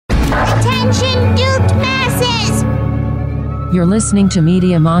Attention, duped masses! You're listening to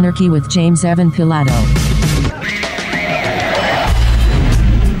Media Monarchy with James Evan Pilato.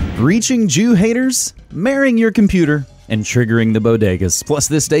 Reaching Jew haters, marrying your computer, and triggering the Bodegas. Plus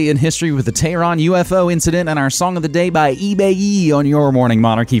this day in history with the Tehran UFO incident and our Song of the Day by eBay on your Morning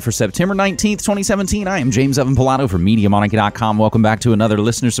Monarchy for September 19th, 2017. I am James Evan Pilato from MediaMonarchy.com. Welcome back to another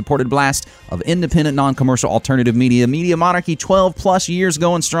listener-supported blast of independent, non-commercial alternative media. Media Monarchy, 12-plus years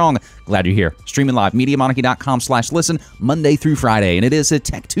going strong. Glad you're here. Streaming live, MediaMonarchy.com/listen, Monday through Friday. And it is a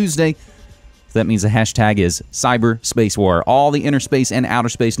Tech Tuesday. So that means the hashtag is Cyber Space War. All the inner space and outer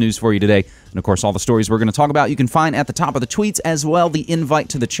space news for you today. And of course, all the stories we're going to talk about you can find at the top of the tweets, as well the invite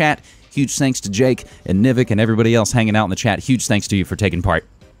to the chat. Huge thanks to Jake and Nivik and everybody else hanging out in the chat. Huge thanks to you for taking part.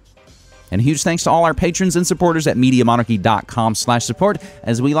 And huge thanks to all our patrons and supporters at MediaMonarchy.com/support.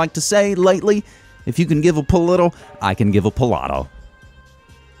 As we like to say lately, if you can give a little, I can give a Pilato.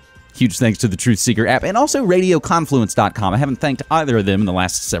 Huge thanks to the Truth Seeker app and also RadioConfluence.com. I haven't thanked either of them in the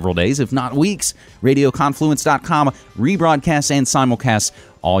last several days, if not weeks. RadioConfluence.com rebroadcasts and simulcasts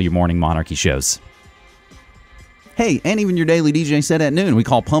all your Morning Monarchy shows. Hey, and even your daily DJ set at noon. We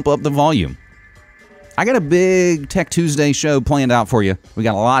call Pump Up the Volume. I got a big Tech Tuesday show planned out for you. We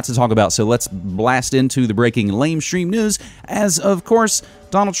got a lot to talk about, so let's blast into the breaking lamestream news. As, of course,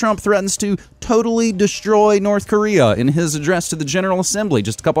 Donald Trump threatens to totally destroy North Korea. In his address to the General Assembly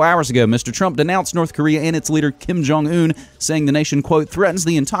just a couple hours ago, Mr. Trump denounced North Korea and its leader Kim Jong-un, saying the nation, quote, threatens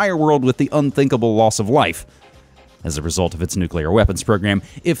the entire world with the unthinkable loss of life as a result of its nuclear weapons program.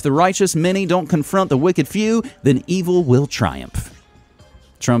 If the righteous many don't confront the wicked few, then evil will triumph.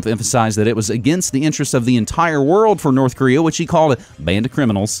 Trump emphasized that it was against the interests of the entire world for North Korea, which he called a band of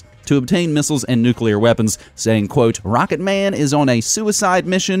criminals, to obtain missiles and nuclear weapons, saying, quote, Rocket Man is on a suicide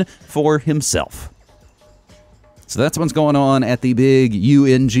mission for himself. So that's what's going on at the big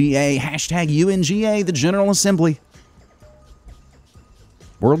UNGA, hashtag UNGA, the General Assembly.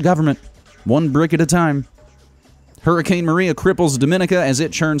 World government, one brick at a time. Hurricane Maria cripples Dominica as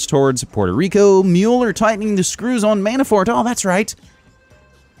it churns towards Puerto Rico. Mueller tightening the screws on Manafort. Oh, that's right.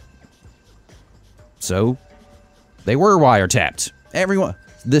 So, they were wiretapped. Everyone,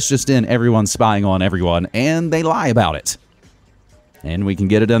 this just in, everyone's spying on everyone, and they lie about it. And we can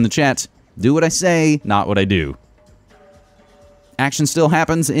get it in the chat. Do what I say, not what I do. Action still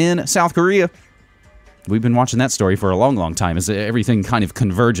happens in South Korea. We've been watching that story for a long, long time as everything kind of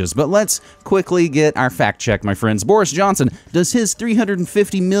converges. But let's quickly get our fact check, my friends. Boris Johnson, does his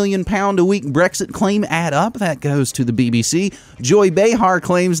 £350 million a week Brexit claim add up? That goes to the BBC. Joy Behar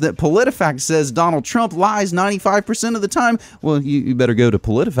claims that PolitiFact says Donald Trump lies 95% of the time. Well, you better go to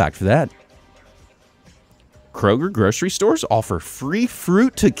PolitiFact for that. Kroger grocery stores offer free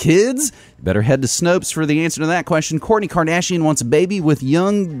fruit to kids? Better head to Snopes for the answer to that question. Kourtney Kardashian wants a baby with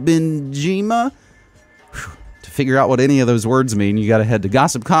young Benjima. To figure out what any of those words mean, you got to head to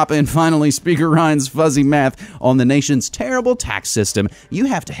Gossip Cop. And finally, Speaker Ryan's fuzzy math on the nation's terrible tax system. You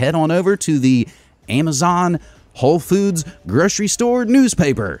have to head on over to the Amazon Whole Foods grocery store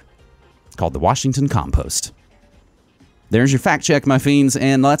newspaper. It's called the Washington Compost. There's your fact check, my fiends,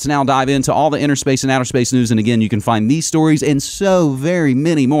 and let's now dive into all the inner space and outer space news. And again, you can find these stories and so very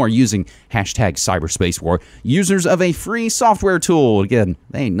many more using hashtag Cyberspace War. Users of a free software tool. Again,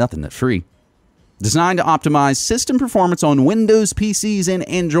 they ain't nothing that's free. Designed to optimize system performance on Windows PCs and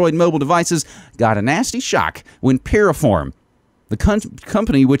Android mobile devices, got a nasty shock when Piriform, the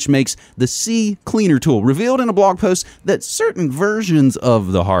company which makes the C Cleaner tool, revealed in a blog post that certain versions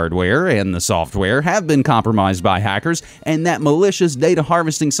of the hardware and the software have been compromised by hackers, and that malicious data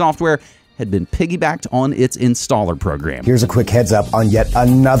harvesting software had been piggybacked on its installer program. Here's a quick heads up on yet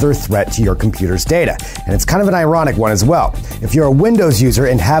another threat to your computer's data, and it's kind of an ironic one as well. If you're a Windows user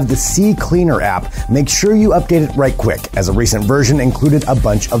and have the C Cleaner app, make sure you update it right quick, as a recent version included a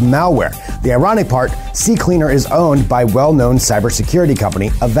bunch of malware. The ironic part, C Cleaner is owned by well-known cybersecurity company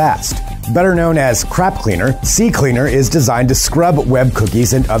Avast. Better known as Crap Cleaner, C Cleaner is designed to scrub web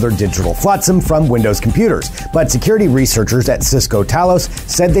cookies and other digital flotsam from Windows computers, but security researchers at Cisco Talos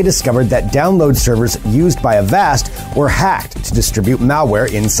said they discovered that download servers used by Avast were hacked to distribute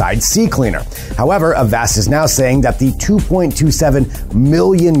malware inside C Cleaner. However, Avast is now saying that the 2.27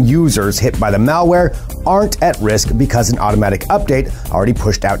 million users hit by the malware aren't at risk because an automatic update already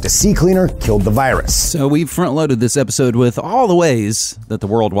pushed out to C Cleaner killed the virus. So we've front-loaded this episode with all the ways that the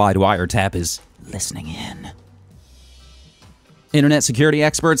worldwide wiretap is listening in. Internet security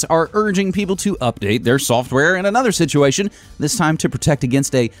experts are urging people to update their software in another situation, this time to protect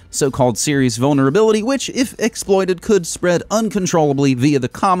against a so-called serious vulnerability, which, if exploited, could spread uncontrollably via the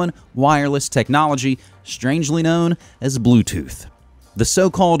common wireless technology, strangely known as Bluetooth. The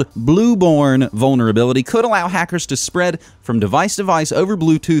so-called Blueborn vulnerability could allow hackers to spread from device to device over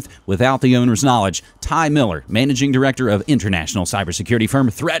Bluetooth without the owner's knowledge. Ty Miller, managing director of international cybersecurity firm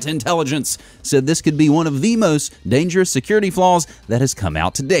Threat Intelligence, said this could be one of the most dangerous security flaws that has come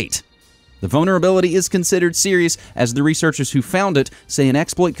out to date. The vulnerability is considered serious, as the researchers who found it say an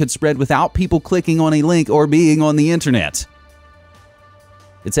exploit could spread without people clicking on a link or being on the internet.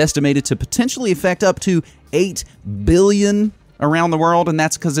 It's estimated to potentially affect up to 8 billion around the world, and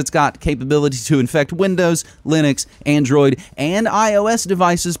that's because it's got capability to infect Windows, Linux, Android, and iOS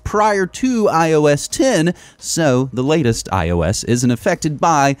devices prior to iOS 10, so the latest iOS isn't affected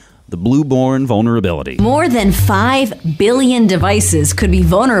by the Blueborn vulnerability. More than 5 billion devices could be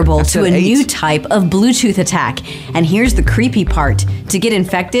vulnerable to a new type of Bluetooth attack. And here's the creepy part. To get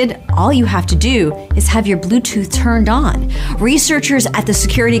infected, all you have to do is have your Bluetooth turned on. Researchers at the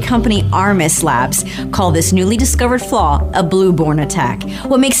security company Armis Labs call this newly discovered flaw a Blueborn attack.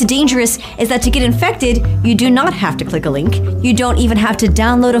 What makes it dangerous is that to get infected, you do not have to click a link. You don't even have to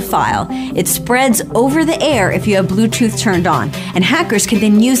download a file. It spreads over the air if you have Bluetooth turned on. And hackers can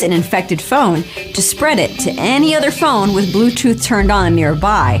then use an infected phone to spread it to any other phone with Bluetooth turned on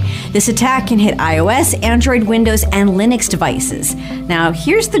nearby. This attack can hit iOS, Android, Windows, and Linux devices. Now,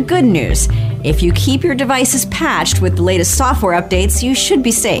 here's the good news. If you keep your devices patched with the latest software updates, you should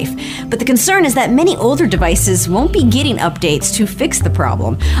be safe. But the concern is that many older devices won't be getting updates to fix the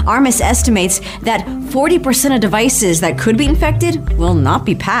problem. Armis estimates that 40% of devices that could be infected will not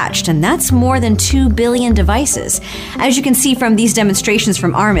be patched, and that's more than 2 billion devices. As you can see from these demonstrations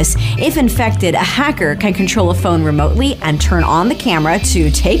from Armis, if infected, a hacker can control a phone remotely and turn on the camera to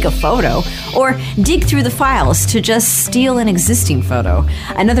take a photo, or dig through the files to just steal an existing photo.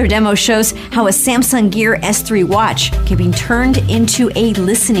 Another demo shows how a Samsung Gear S3 watch can be turned into a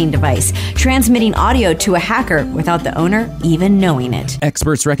listening device, transmitting audio to a hacker without the owner even knowing it.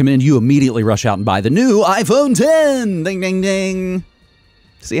 Experts recommend you immediately rush out and buy the new iPhone 10. Ding, ding, ding.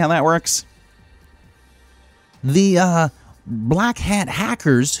 See how that works? The black hat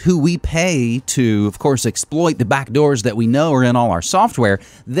hackers who we pay to, of course, exploit the backdoors that we know are in all our software,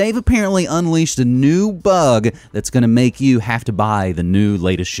 they've apparently unleashed a new bug that's going to make you have to buy the new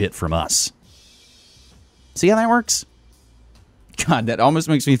latest shit from us. See how that works? God, that almost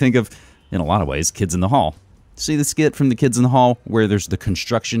makes me think of, in a lot of ways, Kids in the Hall. See the skit from the Kids in the Hall where there's the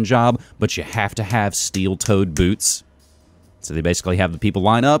construction job, but you have to have steel-toed boots? So they basically have the people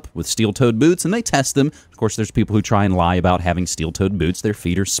line up with steel-toed boots, and they test them. Of course, there's people who try and lie about having steel-toed boots. Their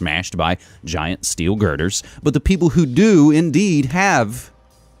feet are smashed by giant steel girders. But the people who do indeed have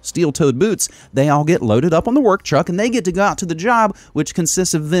steel-toed boots, they all get loaded up on the work truck, and they get to go out to the job, which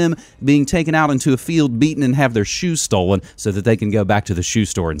consists of them being taken out into a field, beaten, and have their shoes stolen so that they can go back to the shoe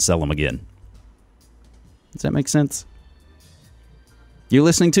store and sell them again. Does that make sense? You're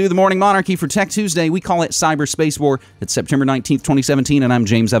listening to The Morning Monarchy for Tech Tuesday. We call it Cyber Space War. It's September 19th, 2017, and I'm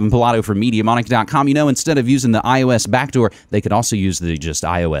James Evan Pilato from MediaMonarchy.com. You know, instead of using the iOS backdoor, they could also use the just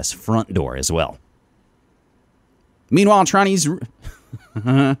iOS front door as well. Meanwhile, Chinese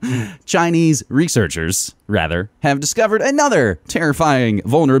researchers, have discovered another terrifying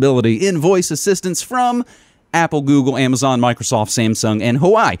vulnerability in voice assistants from Apple, Google, Amazon, Microsoft, Samsung, and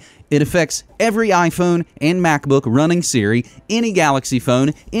Huawei. It affects every iPhone and MacBook running Siri, any Galaxy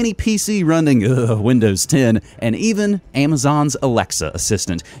phone, any PC running Windows 10, and even Amazon's Alexa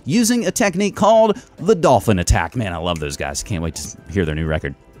assistant, using a technique called the Dolphin Attack. Man, I love those guys. Can't wait to hear their new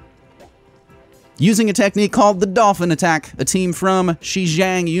record. Using a technique called the Dolphin Attack, a team from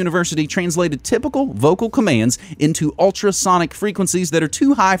Zhejiang University translated typical vocal commands into ultrasonic frequencies that are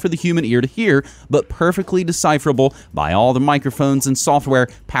too high for the human ear to hear, but perfectly decipherable by all the microphones and software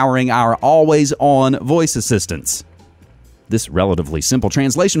powering our always-on voice assistants. This relatively simple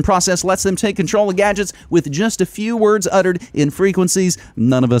translation process lets them take control of gadgets with just a few words uttered in frequencies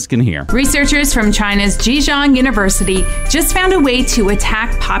none of us can hear. Researchers from China's Zhejiang University just found a way to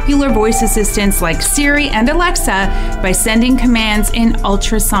attack popular voice assistants like Siri and Alexa by sending commands in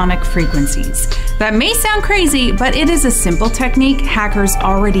ultrasonic frequencies. That may sound crazy, but it is a simple technique hackers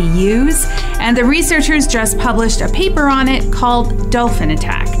already use, and the researchers just published a paper on it called Dolphin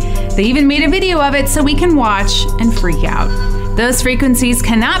Attack. They even made a video of it so we can watch and freak out. Those frequencies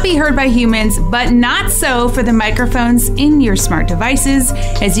cannot be heard by humans, but not so for the microphones in your smart devices,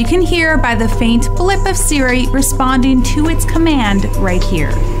 as you can hear by the faint blip of Siri responding to its command right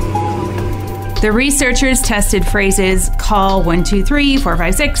here. The researchers tested phrases call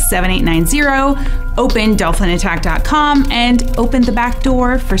 123-456-7890, open dolphinattack.com, and open the back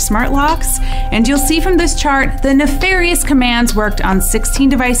door for smart locks. And you'll see from this chart the nefarious commands worked on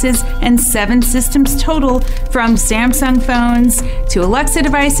 16 devices and 7 systems total, from Samsung phones to Alexa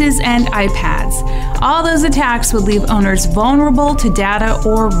devices and iPads. All those attacks would leave owners vulnerable to data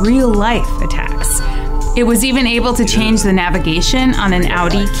or real-life attacks. It was even able to change the navigation on an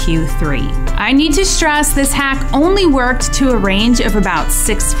Audi Q3. I need to stress this hack only worked to a range of about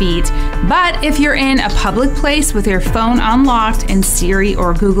 6 feet, but if you're in a public place with your phone unlocked and Siri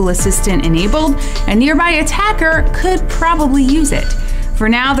or Google Assistant enabled, a nearby attacker could probably use it. For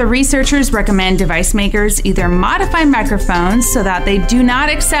now, the researchers recommend device makers either modify microphones so that they do not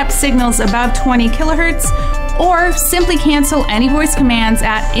accept signals above 20 kilohertz, or simply cancel any voice commands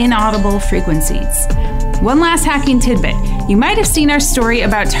at inaudible frequencies. One last hacking tidbit. You might have seen our story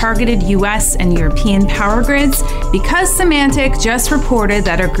about targeted US and European power grids, because Symantec just reported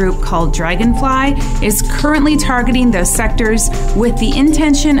that a group called Dragonfly is currently targeting those sectors with the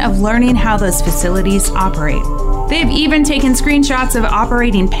intention of learning how those facilities operate. They've even taken screenshots of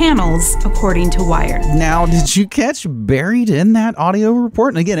operating panels, according to Wired. Now, did you catch buried in that audio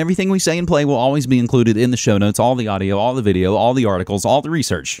report? And again, everything we say and play will always be included in the show notes, all the audio, all the video, all the articles, all the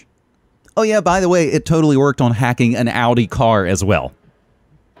research. Oh yeah, by the way, it totally worked on hacking an Audi car as well.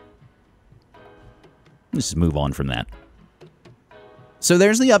 Let's just move on from that. So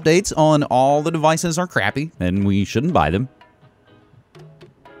there's the updates on all the devices are crappy and we shouldn't buy them.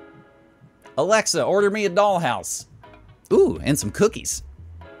 Alexa, order me a dollhouse. Ooh, and some cookies.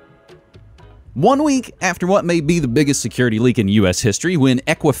 1 week after what may be the biggest security leak in U.S. history, when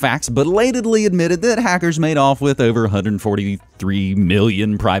Equifax belatedly admitted that hackers made off with over 143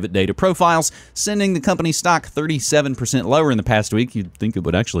 million private data profiles, sending the company's stock 37% lower in the past week, you'd think it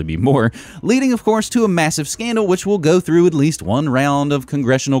would actually be more, leading, of course, to a massive scandal which will go through at least one round of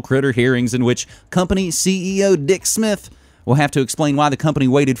congressional critter hearings in which company CEO Dick Smith will have to explain why the company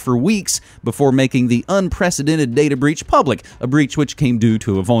waited for weeks before making the unprecedented data breach public, a breach which came due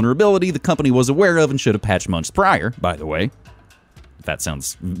to a vulnerability the company was aware of and should have patched months prior, by the way. If that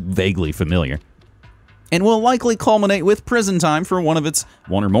sounds vaguely familiar. And will likely culminate with prison time for one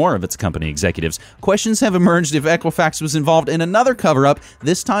or more of its company executives. Questions have emerged if Equifax was involved in another cover-up,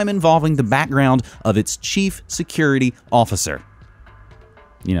 this time involving the background of its chief security officer.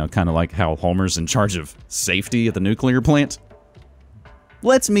 You know, kind of like how Homer's in charge of safety at the nuclear plant.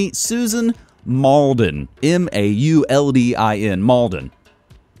 Let's meet Susan Mauldin, M-A-U-L-D-I-N, Mauldin,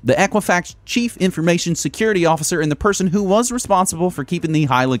 the Equifax Chief Information Security Officer and the person who was responsible for keeping the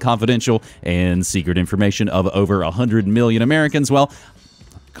highly confidential and secret information of over 100 million Americans, well,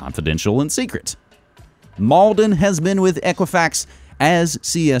 confidential and secret. Mauldin has been with Equifax as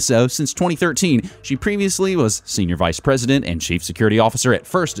CSO since 2013. She previously was Senior Vice President and Chief Security Officer at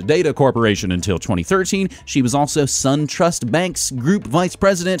First Data Corporation until 2013. She was also SunTrust Bank's Group Vice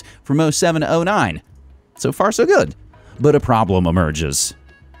President from 07 to 09. So far, so good. But a problem emerges.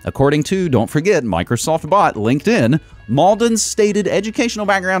 According to, don't forget, Microsoft bot LinkedIn, Mauldin's stated educational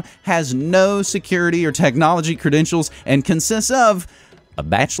background has no security or technology credentials and consists of a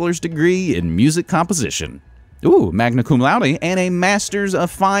bachelor's degree in music composition. Ooh, magna cum laude, and a Master's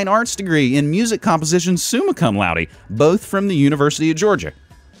of Fine Arts degree in music composition summa cum laude, both from the University of Georgia.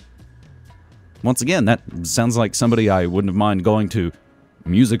 Once again, that sounds like somebody I wouldn't mind going to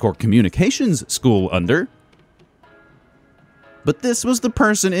music or communications school under. But this was the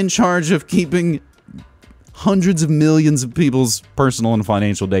person in charge of keeping hundreds of millions of people's personal and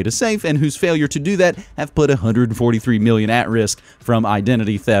financial data safe, and whose failure to do that have put 143 million at risk from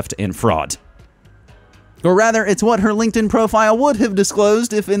identity theft and fraud. Or rather, it's what her LinkedIn profile would have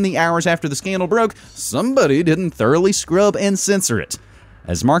disclosed if in the hours after the scandal broke, somebody didn't thoroughly scrub and censor it.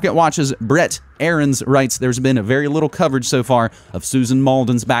 As MarketWatch's Brett Ahrens writes, there's been very little coverage so far of Susan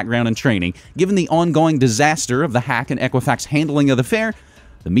Mauldin's background and training. Given the ongoing disaster of the hack and Equifax handling of the affair,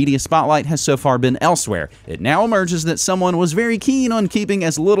 the media spotlight has so far been elsewhere. It now emerges that someone was very keen on keeping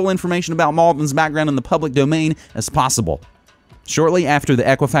as little information about Mauldin's background in the public domain as possible. Shortly after the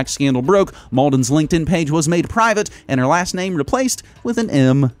Equifax scandal broke, Mauldin's LinkedIn page was made private and her last name replaced with an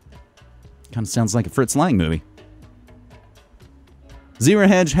M. Kind of sounds like a Fritz Lang movie. Zero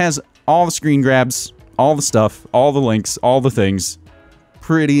Hedge has all the screen grabs, all the stuff, all the links, all the things.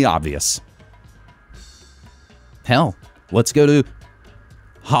 Pretty obvious. Hell, let's go to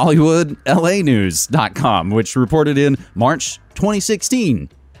HollywoodLAnews.com, which reported in March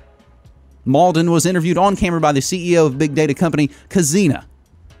 2016. Mauldin was interviewed on camera by the CEO of big data company Kazina.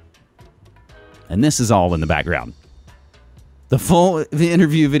 And this is all in the background. The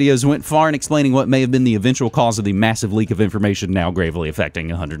interview videos went far in explaining what may have been the eventual cause of the massive leak of information now gravely affecting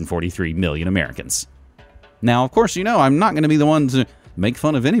 143 million Americans. Now, of course, I'm not going to be the one to make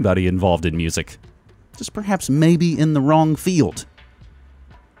fun of anybody involved in music. Just perhaps maybe in the wrong field.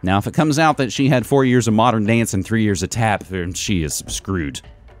 Now, if it comes out that she had 4 years of modern dance and 3 years of tap, then she is screwed.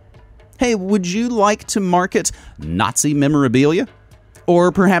 Hey, would you like to market Nazi memorabilia?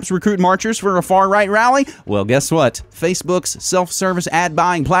 Or perhaps recruit marchers for a far-right rally? Well, guess what? Facebook's self-service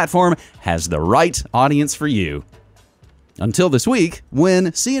ad-buying platform has the right audience for you. Until this week, when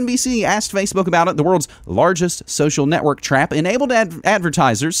CNBC asked Facebook about it, the world's largest social network trap enabled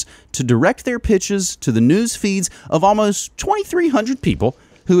advertisers to direct their pitches to the news feeds of almost 2,300 people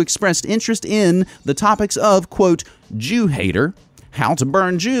who expressed interest in the topics of, quote, Jew hater, how to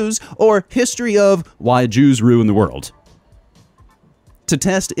burn Jews, or history of why Jews ruin the world. To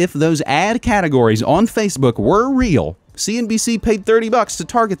test if those ad categories on Facebook were real, CNBC paid $30 to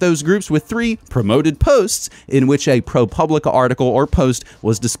target those groups with 3 promoted posts in which a ProPublica article or post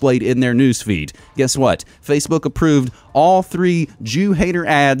was displayed in their newsfeed. Guess what? Facebook approved all 3 Jew hater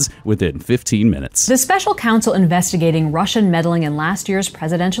ads within 15 minutes. The special counsel investigating Russian meddling in last year's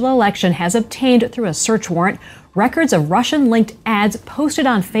presidential election has obtained, through a search warrant, records of Russian-linked ads posted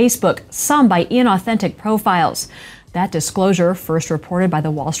on Facebook, some by inauthentic profiles. That disclosure, first reported by the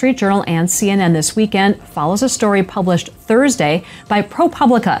Wall Street Journal and CNN this weekend, follows a story published Thursday by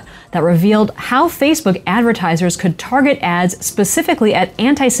ProPublica that revealed how Facebook advertisers could target ads specifically at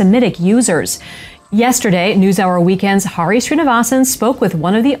anti-Semitic users. Yesterday, NewsHour Weekend's Hari Srinivasan spoke with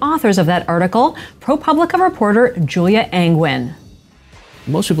one of the authors of that article, ProPublica reporter Julia Angwin.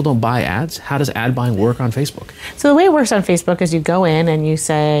 Most people don't buy ads. How does ad buying work on Facebook? So the way it works on Facebook is you go in and you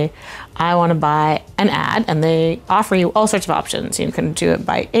say, I want to buy an ad, and they offer you all sorts of options. You can do it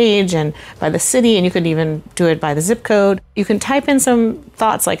by age and by the city, and you could even do it by the zip code. You can type in some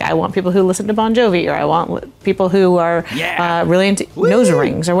thoughts like, I want people who listen to Bon Jovi, or I want people who are really into nose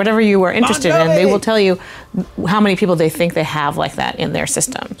rings, or whatever you are interested in. They will tell you how many people they think they have like that in their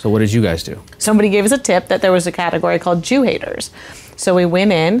system. So what did you guys do? Somebody gave us a tip that there was a category called Jew haters. So we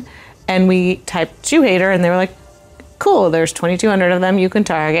went in and we typed Jew hater, and they were like, cool, there's 2,200 of them you can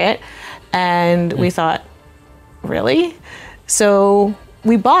target. And we thought, really? So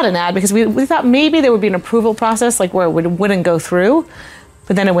we bought an ad because we thought maybe there would be an approval process, like where it wouldn't go through,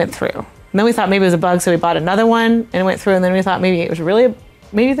 but then it went through. And then we thought maybe it was a bug, so we bought another one and it went through. And then we thought maybe it was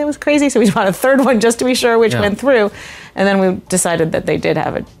maybe that was crazy, so we bought a third one just to be sure, which went through. And then we decided that they did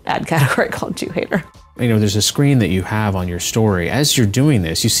have an ad category called Jew hater. There's a screen that you have on your story. As you're doing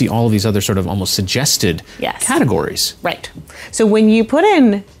this, you see all of these other sort of almost suggested categories. Right. So when you put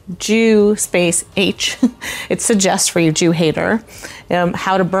in Jew space H, it suggests for you Jew hater,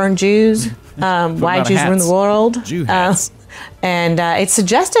 how to burn Jews, why Jews ruin the world. Jew hats. And it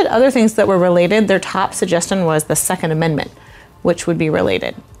suggested other things that were related. Their top suggestion was the Second Amendment, which would be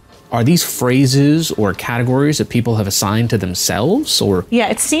related. Are these phrases or categories that people have assigned to themselves, or? Yeah,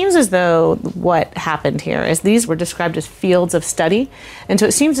 it seems as though what happened here is these were described as fields of study. And so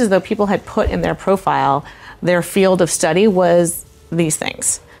it seems as though people had put in their profile, their field of study was these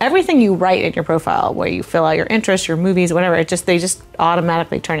things. Everything you write in your profile, where you fill out your interests, your movies, whatever, they just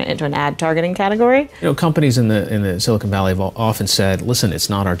automatically turn it into an ad targeting category. Companies in the Silicon Valley have often said, listen, it's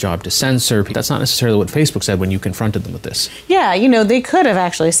not our job to censor. That's not necessarily what Facebook said when you confronted them with this. Yeah, they could have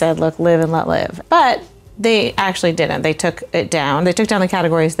actually said, look, live and let live. But they actually didn't. They took it down. They took down the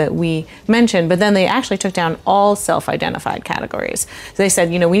categories that we mentioned, but then they actually took down all self-identified categories. So they said,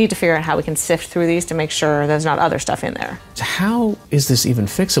 we need to figure out how we can sift through these to make sure there's not other stuff in there. How is this even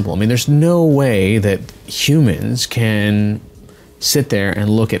fixable? There's no way that humans can sit there and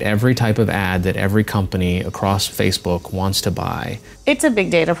look at every type of ad that every company across Facebook wants to buy. It's a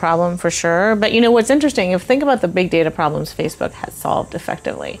big data problem for sure, but what's interesting, if you think about the big data problems Facebook has solved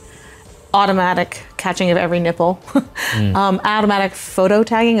effectively. Automatic catching of every nipple, automatic photo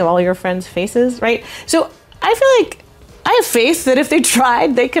tagging of all your friends' faces, right? So I feel like I have faith that if they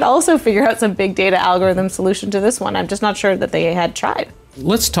tried, they could also figure out some big data algorithm solution to this one. I'm just not sure that they had tried.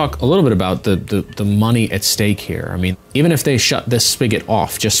 Let's talk a little bit about the money at stake here. Even if they shut this spigot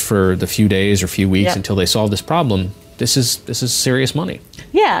off just for the few days or few weeks until they solve this problem, this is serious money.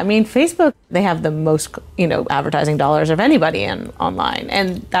 Yeah, Facebook, they have the most, advertising dollars of anybody online.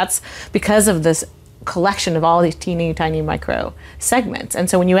 And that's because of this collection of all these teeny tiny micro segments. And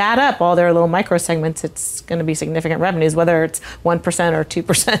so when you add up all their little micro segments, it's going to be significant revenues, whether it's 1% or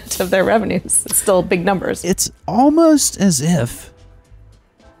 2% of their revenues. It's still big numbers. It's almost as if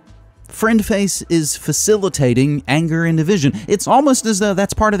FriendFace is facilitating anger and division. It's almost as though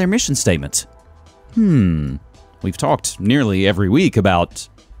that's part of their mission statement. We've talked nearly every week about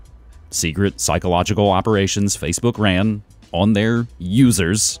secret psychological operations Facebook ran on their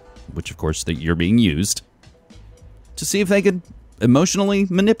users, which of course that you're being used, to see if they could emotionally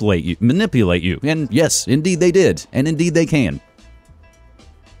manipulate you. And yes, indeed they did. And indeed they can.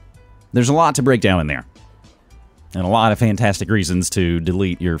 There's a lot to break down in there. And a lot of fantastic reasons to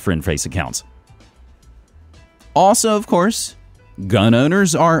delete your FriendFace accounts. Also, of course, gun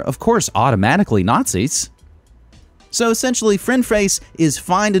owners are, of course, automatically Nazis. So essentially, FriendFace is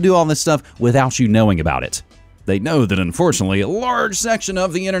fine to do all this stuff without you knowing about it. They know that, unfortunately, a large section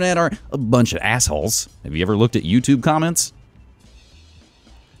of the internet are a bunch of assholes. Have you ever looked at YouTube comments?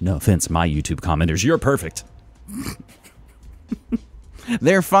 No offense, my YouTube commenters, you're perfect.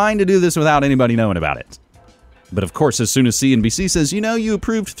 They're fine to do this without anybody knowing about it. But of course, as soon as CNBC says, you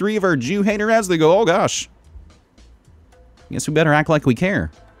approved 3 of our Jew hater ads, they go, oh gosh. Guess we better act like we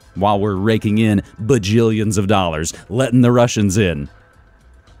care. While we're raking in bajillions of dollars, letting the Russians in.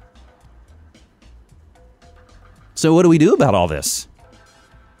 So what do we do about all this?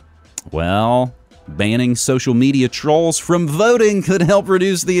 Well, banning social media trolls from voting could help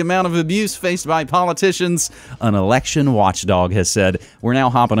reduce the amount of abuse faced by politicians, an election watchdog has said. We're now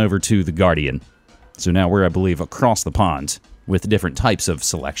hopping over to The Guardian. So now we're, I believe, across the pond with different types of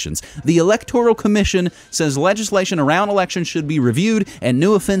selections. The Electoral Commission says legislation around elections should be reviewed and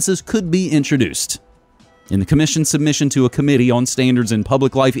new offenses could be introduced. In the Commission's submission to a committee on standards and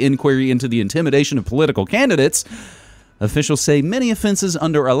public life inquiry into the intimidation of political candidates, officials say many offenses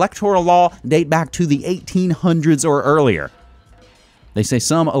under electoral law date back to the 1800s or earlier. They say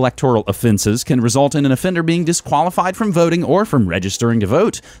some electoral offenses can result in an offender being disqualified from voting or from registering to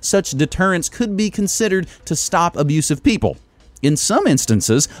vote. Such deterrence could be considered to stop abusive people. In some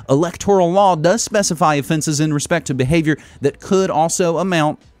instances, electoral law does specify offenses in respect to behavior that could also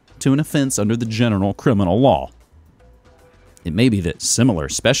amount to an offense under the general criminal law. It may be that similar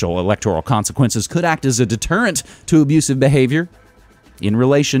special electoral consequences could act as a deterrent to abusive behavior in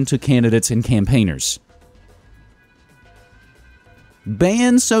relation to candidates and campaigners.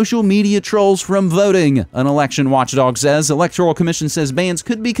 Ban social media trolls from voting, an election watchdog says. Electoral Commission says bans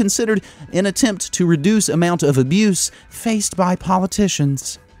could be considered an attempt to reduce amount of abuse faced by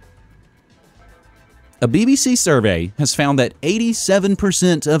politicians. A BBC survey has found that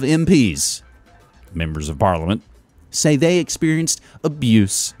 87% of MPs, members of parliament, say they experienced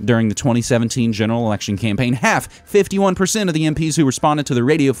abuse during the 2017 general election campaign. 51% of the MPs who responded to the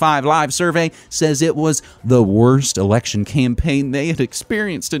Radio 5 Live survey says it was the worst election campaign they had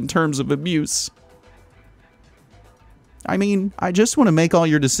experienced in terms of abuse. I mean, I just want to make all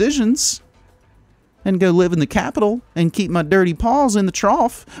your decisions and go live in the Capitol and keep my dirty paws in the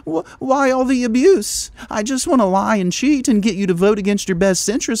trough. Why all the abuse? I just want to lie and cheat and get you to vote against your best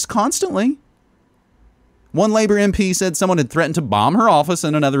interests constantly. One Labor MP said someone had threatened to bomb her office,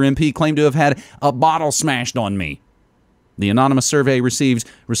 and another MP claimed to have had a bottle smashed on me. The anonymous survey received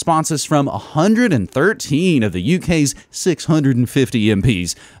responses from 113 of the UK's 650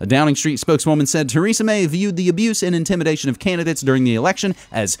 MPs. A Downing Street spokeswoman said Theresa May viewed the abuse and intimidation of candidates during the election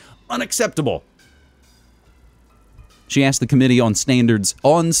as unacceptable. She asked the Committee on Standards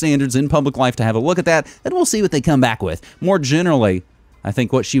in Public Life to have a look at that, and we'll see what they come back with. More generally, I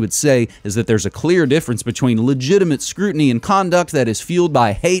think what she would say is that there's a clear difference between legitimate scrutiny and conduct that is fueled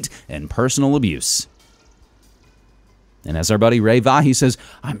by hate and personal abuse. And as our buddy Ray Vahi says,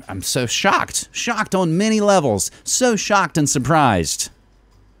 I'm so shocked on many levels, so shocked and surprised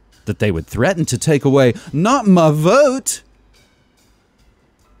that they would threaten to take away not my vote.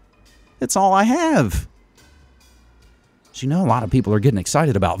 It's all I have. So, a lot of people are getting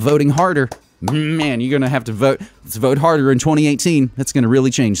excited about voting harder. Man, you're going to have to vote. Let's vote harder in 2018. That's going to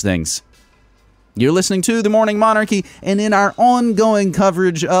really change things. You're listening to The Morning Monarchy, and in our ongoing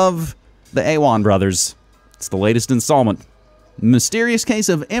coverage of the Awan brothers, it's the latest installment. Mysterious case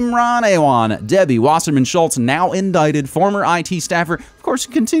of Imran Awan. Debbie Wasserman Schultz, now indicted, former IT staffer. Of course,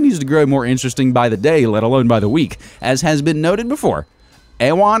 it continues to grow more interesting by the day, let alone by the week. As has been noted before,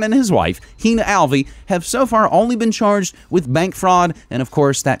 Awan and his wife, Hina Alvi, have so far only been charged with bank fraud and, of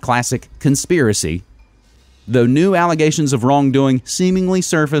course, that classic conspiracy, though new allegations of wrongdoing seemingly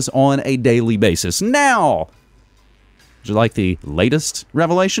surface on a daily basis. Now, would you like the latest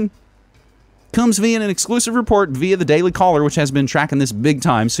revelation? Comes via an exclusive report via the Daily Caller, which has been tracking this big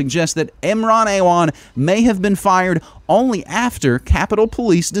time, suggests that Imran Awan may have been fired only after Capitol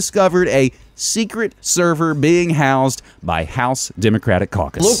Police discovered a secret server being housed by House Democratic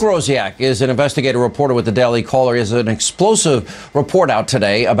Caucus. Luke Rosiak is an investigative reporter with the Daily Caller. He has an explosive report out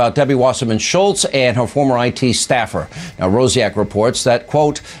today about Debbie Wasserman Schultz and her former IT staffer. Now, Rosiak reports that,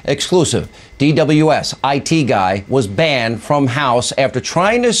 quote, exclusive, DWS IT guy was banned from House after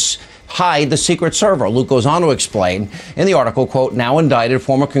trying to hide the secret server. Luke goes on to explain in the article, quote, now indicted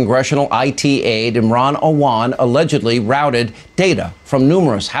former congressional IT aide Imran Awan allegedly routed data from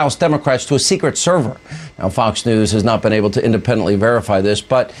numerous House Democrats to a secret server. Now, Fox News has not been able to independently verify this,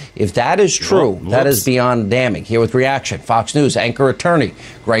 but if that is true, that is beyond damning. Here with reaction, Fox News anchor attorney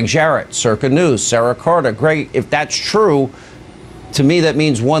Greg Jarrett, Circa News, Sarah Carter. Greg, if that's true, to me that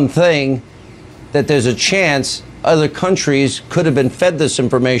means one thing, that there's a chance other countries could have been fed this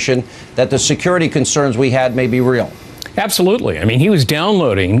information, that the security concerns we had may be real. Absolutely. I mean, he was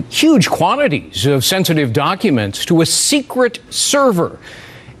downloading huge quantities of sensitive documents to a secret server.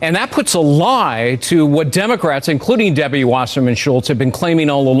 And that puts a lie to what Democrats, including Debbie Wasserman Schultz, have been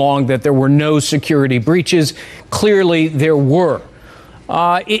claiming all along, that there were no security breaches. Clearly, there were.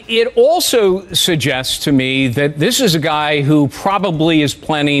 It also suggests to me that this is a guy who probably is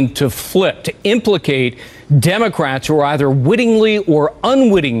planning to flip, to implicate Democrats who are either wittingly or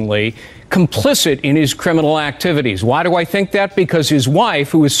unwittingly complicit in his criminal activities. Why do I think that? Because his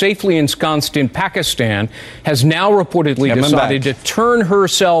wife, who is safely ensconced in Pakistan, has now reportedly decided to turn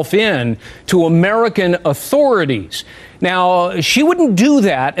herself in to American authorities. Now, she wouldn't do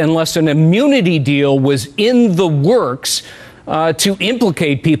that unless an immunity deal was in the works to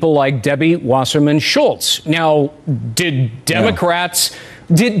implicate people like Debbie Wasserman Schultz. Now, did Democrats...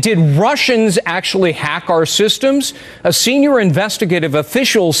 Did Russians actually hack our systems? A senior investigative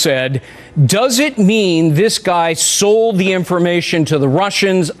official said, does it mean this guy sold the information to the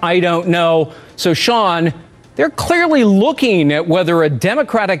Russians? I don't know. So, Sean, they're clearly looking at whether a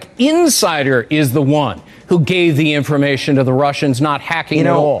Democratic insider is the one who gave the information to the Russians, not hacking at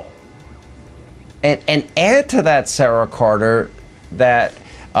all. And add to that, Sarah Carter, that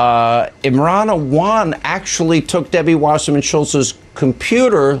Imran Awan actually took Debbie Wasserman Schultz's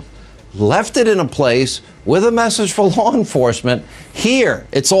computer, left it in a place with a message for law enforcement. Here,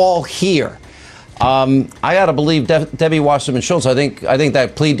 it's all here. I got to believe Debbie Wasserman Schultz. I think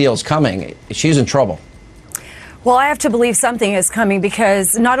that plea deal's coming. She's in trouble. Well, I have to believe something is coming,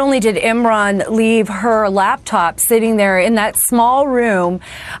 because not only did Imran leave her laptop sitting there in that small room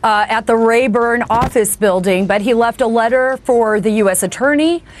at the Rayburn office building, but he left a letter for the U.S.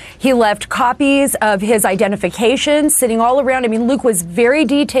 attorney. He left copies of his identification sitting all around. I mean, Luke was very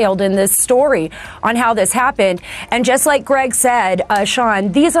detailed in this story on how this happened. And just like Greg said,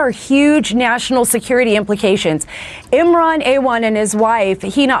 Sean, these are huge national security implications. Imran Awan and his wife,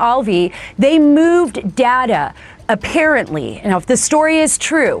 Hina Alvi, they moved data, apparently, now if the story is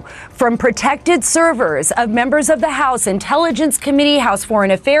true, from protected servers of members of the House Intelligence Committee, House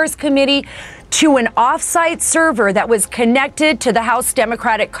Foreign Affairs Committee, to an off-site server that was connected to the House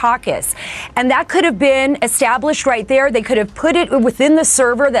Democratic Caucus. And that could have been established right there. They could have put it within the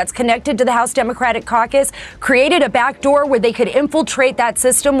server that's connected to the House Democratic Caucus, created a backdoor where they could infiltrate that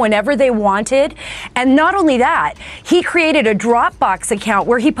system whenever they wanted. And not only that, he created a Dropbox account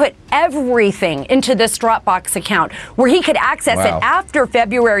where he put everything into this Dropbox account, where he could access it after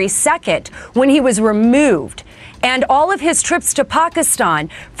February 2nd, when he was removed. And all of his trips to Pakistan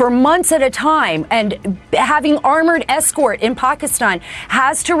for months at a time, and having armored escort in Pakistan,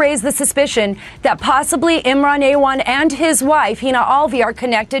 has to raise the suspicion that possibly Imran Awan and his wife, Hina Alvi, are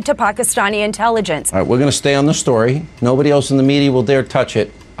connected to Pakistani intelligence. All right, we're going to stay on the story. Nobody else in the media will dare touch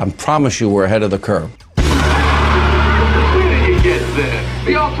it. I promise you we're ahead of the curve. Where did you get there?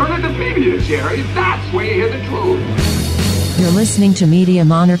 The alternative media, Jerry. That's where you hear the truth. You're listening to Media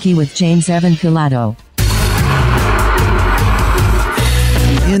Monarchy with James Evan Pilato.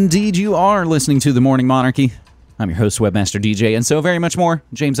 Indeed, you are listening to The Morning Monarchy. I'm your host, Webmaster DJ, and so very much more.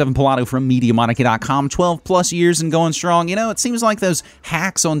 James Evan Pilato from MediaMonarchy.com, 12 plus years and going strong. You know, it seems like those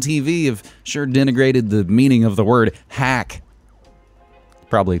hacks on TV have sure denigrated the meaning of the word hack.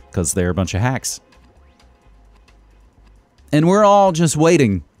 Probably because they're a bunch of hacks. And we're all just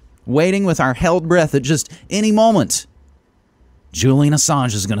waiting with our held breath at just any moment. Julian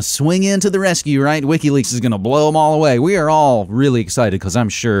Assange is going to swing in to the rescue, right? WikiLeaks is going to blow them all away. We are all really excited because I'm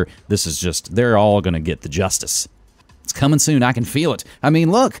sure this is just, they're all going to get the justice. It's coming soon. I can feel it. I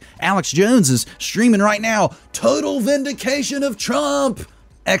mean, look, Alex Jones is streaming right now. Total vindication of Trump!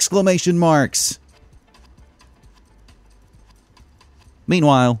 Exclamation marks.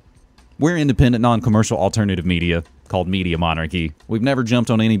 Meanwhile, we're independent, non-commercial alternative media called Media Monarchy. We've never jumped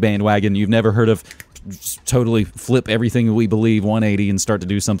on any bandwagon. You've never heard of totally flip everything we believe 180 and start to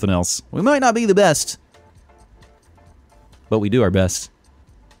do something else. We might not be the best, but we do our best.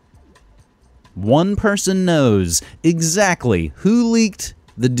 One person knows exactly who leaked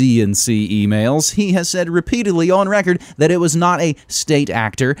the DNC emails. He has said repeatedly on record that it was not a state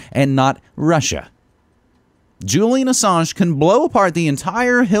actor and not Russia. Julian Assange can blow apart the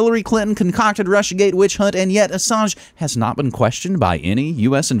entire Hillary Clinton concocted Russiagate witch hunt, and yet Assange has not been questioned by any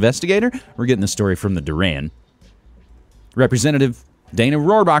U.S. investigator. We're getting the story from the Duran. Representative Dana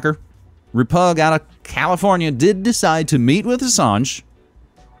Rohrabacher, Repug out of California, did decide to meet with Assange,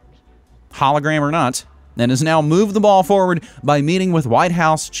 hologram or not, and has now moved the ball forward by meeting with White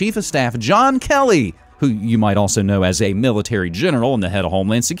House Chief of Staff John Kelly, who you might also know as a military general and the head of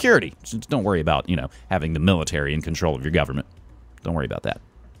Homeland Security. Just don't worry about, having the military in control of your government. Don't worry about that.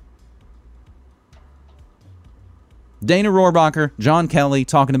 Dana Rohrabacher, John Kelly,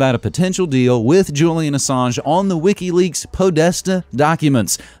 talking about a potential deal with Julian Assange on the WikiLeaks Podesta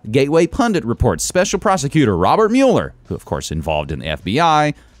documents. Gateway Pundit reports Special Prosecutor Robert Mueller, who of course involved in the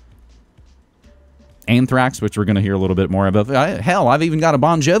FBI, Anthrax, which we're going to hear a little bit more about. Hell, I've even got a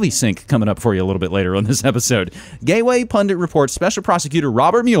Bon Jovi sync coming up for you a little bit later on this episode. Gateway Pundit reports Special Prosecutor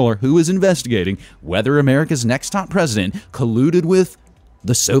Robert Mueller, who is investigating whether America's next top president colluded with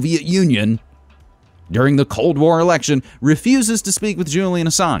the Soviet Union during the Cold War election, refuses to speak with Julian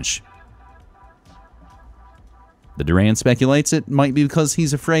Assange. The Duran speculates it might be because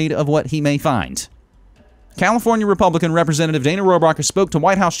he's afraid of what he may find. California Republican Representative Dana Rohrabacher spoke to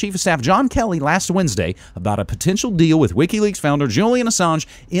White House Chief of Staff John Kelly last Wednesday about a potential deal with WikiLeaks founder Julian Assange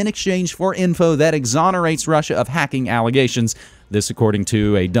in exchange for info that exonerates Russia of hacking allegations. This according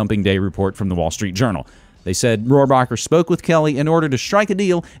to a dumping day report from the Wall Street Journal. They said Rohrabacher spoke with Kelly in order to strike a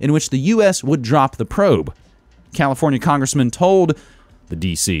deal in which the U.S. would drop the probe. California congressman told the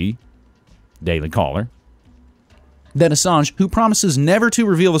D.C. Daily Caller that Assange, who promises never to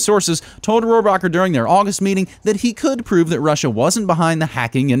reveal the sources, told Rohrabacher during their August meeting that he could prove that Russia wasn't behind the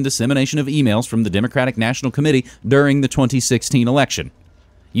hacking and dissemination of emails from the Democratic National Committee during the 2016 election.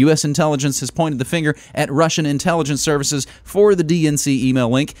 U.S. intelligence has pointed the finger at Russian intelligence services for the DNC email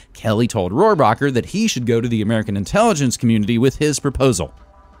link. Kelly told Rohrabacher that he should go to the American intelligence community with his proposal.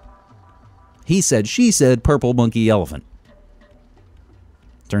 He said, she said, purple monkey elephant.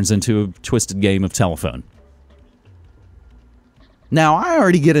 Turns into a twisted game of telephone. Now, I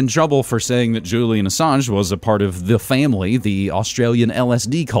already get in trouble for saying that Julian Assange was a part of the family, the Australian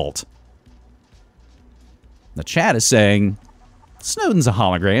LSD cult. The chat is saying, Snowden's a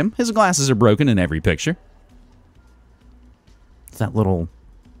hologram. His glasses are broken in every picture. It's the little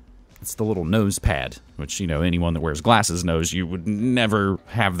nose pad, which, anyone that wears glasses knows you would never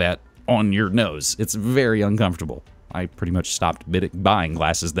have that on your nose. It's very uncomfortable. I pretty much stopped buying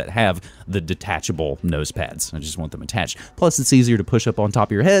glasses that have the detachable nose pads. I just want them attached. Plus, it's easier to push up on top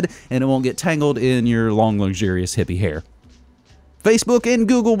of your head, and it won't get tangled in your long, luxurious hippie hair. Facebook and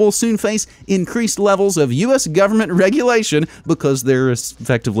Google will soon face increased levels of U.S. government regulation because they're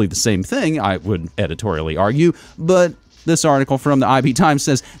effectively the same thing, I would editorially argue, but this article from the IB Times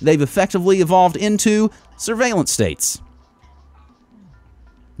says they've effectively evolved into surveillance states.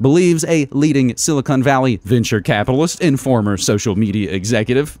 Believes a leading Silicon Valley venture capitalist and former social media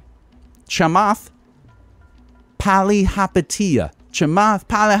executive, Chamath Palihapitiya.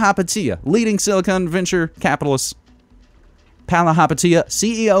 Leading Silicon venture capitalist Palihapitiya,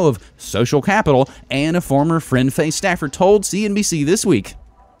 CEO of Social Capital and a former FriendFace staffer, told CNBC this week,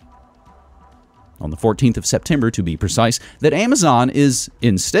 on the 14th of September to be precise, that Amazon is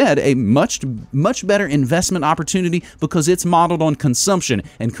instead a much better investment opportunity because it's modeled on consumption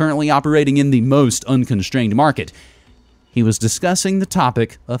and currently operating in the most unconstrained market. He was discussing the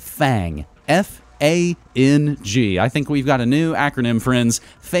topic of FANG. F-A-N-G. I think we've got a new acronym, friends.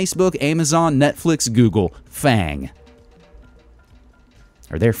 Facebook, Amazon, Netflix, Google. FANG.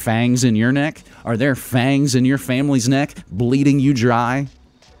 Are there fangs in your neck? Are there fangs in your family's neck, bleeding you dry?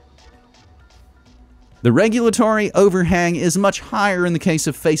 The regulatory overhang is much higher in the case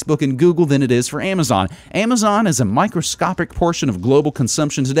of Facebook and Google than it is for Amazon. Amazon is a microscopic portion of global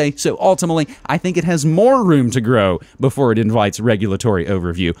consumption today, so ultimately, I think it has more room to grow before it invites regulatory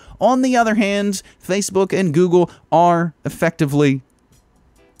overview. On the other hand, Facebook and Google are effectively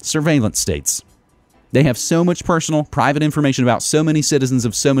surveillance states. They have so much personal, private information about so many citizens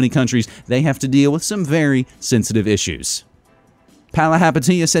of so many countries, they have to deal with some very sensitive issues.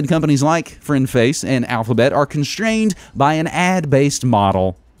 Palihapitiya said companies like FriendFace and Alphabet are constrained by an ad-based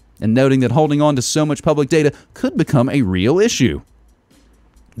model, and noting that holding on to so much public data could become a real issue.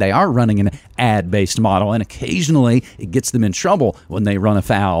 They are running an ad-based model, and occasionally it gets them in trouble when they run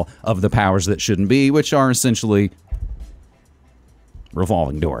afoul of the powers that shouldn't be, which are essentially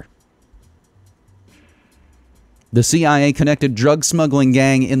revolving door. The CIA-connected drug smuggling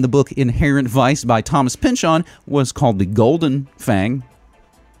gang in the book Inherent Vice by Thomas Pynchon was called the Golden Fang.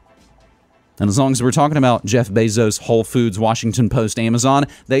 And as long as we're talking about Jeff Bezos, Whole Foods, Washington Post, Amazon,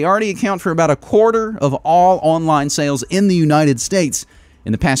 they already account for about a quarter of all online sales in the United States.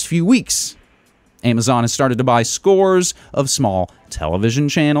 In the past few weeks, Amazon has started to buy scores of small television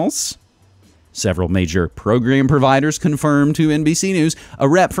channels. Several major program providers confirmed to NBC News. A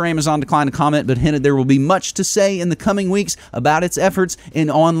rep for Amazon declined to comment, but hinted there will be much to say in the coming weeks about its efforts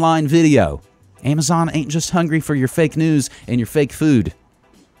in online video. Amazon ain't just hungry for your fake news and your fake food.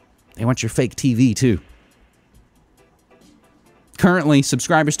 They want your fake TV, too. Currently,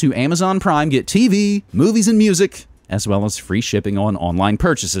 subscribers to Amazon Prime get TV, movies, and music, as well as free shipping on online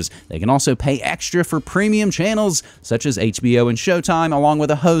purchases. They can also pay extra for premium channels such as HBO and Showtime, along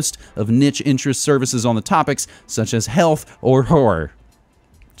with a host of niche interest services on the topics such as health or horror,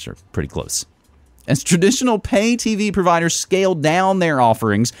 which are pretty close. As traditional pay TV providers scale down their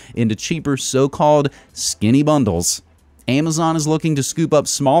offerings into cheaper so-called skinny bundles, Amazon is looking to scoop up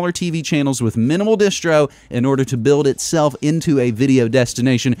smaller TV channels with minimal distro in order to build itself into a video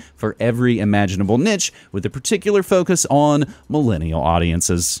destination for every imaginable niche, with a particular focus on millennial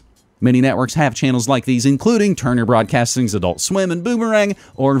audiences. Many networks have channels like these, including Turner Broadcasting's Adult Swim and Boomerang,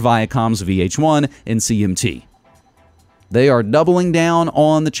 or Viacom's VH1 and CMT. They are doubling down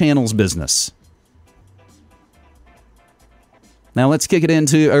on the channels business. Now let's kick it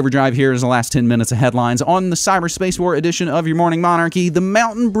into overdrive here as the last 10 minutes of headlines. On the cyberspace war edition of your Morning Monarchy, the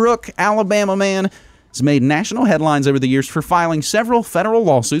Mountain Brook, Alabama man has made national headlines over the years for filing several federal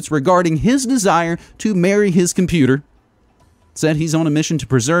lawsuits regarding his desire to marry his computer. Said he's on a mission to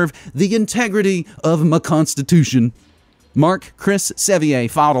preserve the integrity of my Constitution. Mark Chris Sevier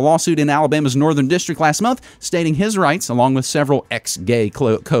filed a lawsuit in Alabama's Northern District last month, stating his rights, along with several ex-gay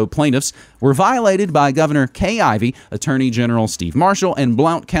co-plaintiffs, were violated by Governor Kay Ivey, Attorney General Steve Marshall, and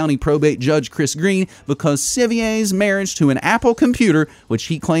Blount County Probate Judge Chris Green because Sevier's marriage to an Apple computer, which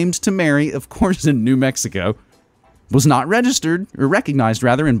he claimed to marry, of course, in New Mexico, was not recognized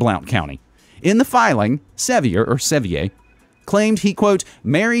in Blount County. In the filing, Sevier claimed he, quote,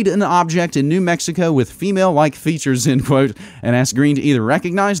 married an object in New Mexico with female-like features, end quote, and asked Green to either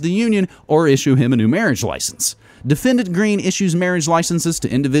recognize the union or issue him a new marriage license. Defendant Green issues marriage licenses to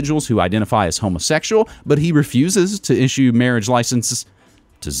individuals who identify as homosexual, but he refuses to issue marriage licenses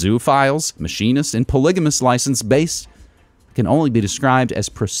to zoophiles, machinists, and polygamous license based can only be described as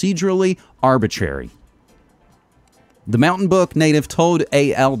procedurally arbitrary. The Mountain Brook native told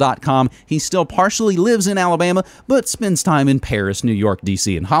AL.com he still partially lives in Alabama, but spends time in Paris, New York,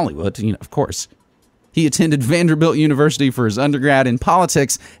 D.C., and Hollywood, of course. He attended Vanderbilt University for his undergrad in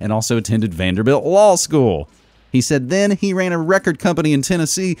politics and also attended Vanderbilt Law School. He said then he ran a record company in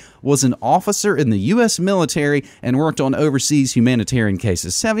Tennessee, was an officer in the U.S. military, and worked on overseas humanitarian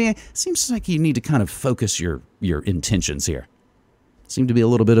cases. Sevier, seems like you need to kind of focus your intentions here. Seem to be a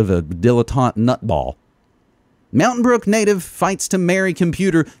little bit of a dilettante nutball. Mountain Brook native fights to marry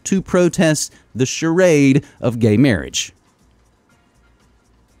computer to protest the charade of gay marriage.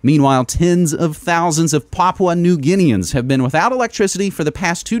 Meanwhile, tens of thousands of Papua New Guineans have been without electricity for the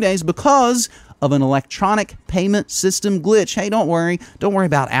past 2 days because of an electronic payment system glitch. Hey, don't worry. Don't worry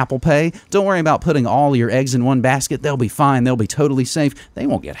about Apple Pay. Don't worry about putting all your eggs in one basket. They'll be fine. They'll be totally safe. They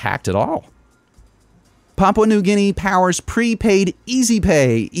won't get hacked at all. Papua New Guinea powers prepaid Easy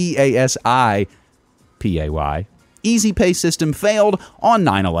Pay, EASI. PAY. Easy Pay system failed on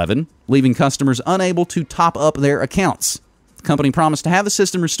 9/11, leaving customers unable to top up their accounts. The company promised to have the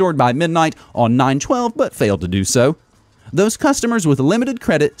system restored by midnight on 9/12, but failed to do so. Those customers with limited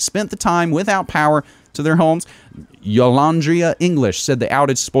credit spent the time without power to their homes. Yolandria English said the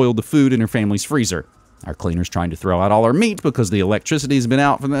outage spoiled the food in her family's freezer. Our cleaner's trying to throw out all our meat because the electricity has been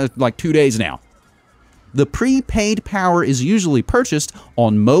out for like 2 days now. The prepaid power is usually purchased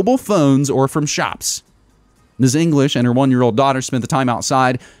on mobile phones or from shops. Ms. English and her 1-year-old daughter spent the time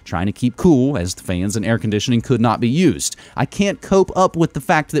outside trying to keep cool as the fans and air conditioning could not be used. I can't cope up with the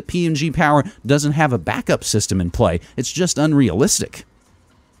fact that P&G Power doesn't have a backup system in play. It's just unrealistic.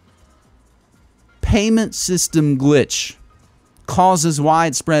 Payment system glitch causes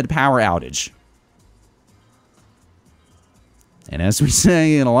widespread power outage. And as we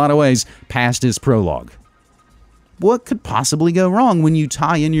say, in a lot of ways, past is prologue. What could possibly go wrong when you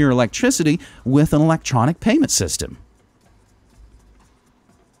tie in your electricity with an electronic payment system?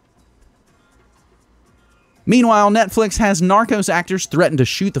 Meanwhile, Netflix has Narcos actors threaten to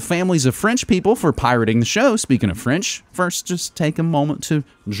shoot the families of French people for pirating the show. Speaking of French, first just take a moment to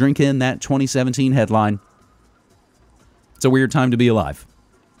drink in that 2017 headline. It's a weird time to be alive.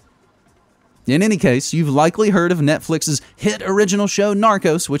 In any case, you've likely heard of Netflix's hit original show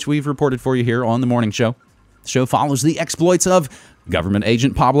Narcos, which we've reported for you here on the morning show. The show follows the exploits of government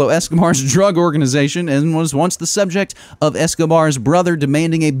agent Pablo Escobar's drug organization and was once the subject of Escobar's brother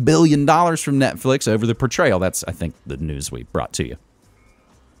demanding $1 billion from Netflix over the portrayal. That's, I think, the news we brought to you.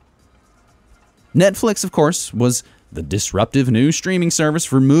 Netflix, of course, was the disruptive new streaming service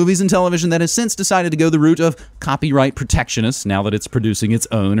for movies and television that has since decided to go the route of copyright protectionists now that it's producing its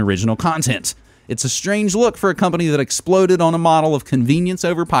own original content. It's a strange look for a company that exploded on a model of convenience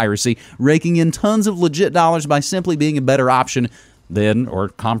over piracy, raking in tons of legit dollars by simply being a better option than, or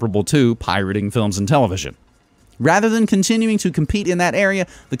comparable to, pirating films and television. Rather than continuing to compete in that area,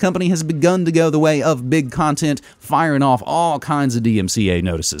 the company has begun to go the way of big content, firing off all kinds of DMCA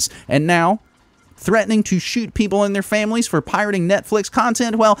notices. And now, threatening to shoot people and their families for pirating Netflix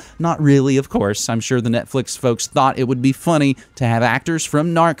content? Well, not really, of course. I'm sure the Netflix folks thought it would be funny to have actors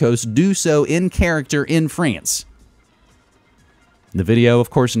from Narcos do so in character in France. The video, of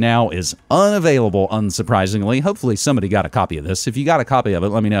course, now is unavailable, unsurprisingly. Hopefully somebody got a copy of this. If you got a copy of it,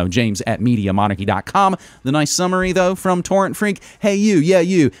 let me know. James@MediaMonarchy.com. The nice summary, though, from Torrent Freak. Hey, you.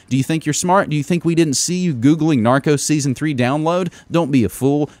 Do you think you're smart? Do you think we didn't see you Googling Narcos Season 3 download? Don't be a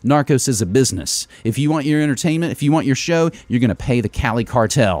fool. Narcos is a business. If you want your entertainment, if you want your show, you're going to pay the Cali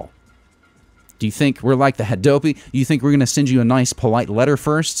cartel. Do you think we're like the Hadopi? Do you think we're going to send you a nice, polite letter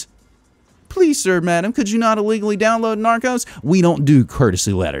first? Please, sir, madam, could you not illegally download Narcos? We don't do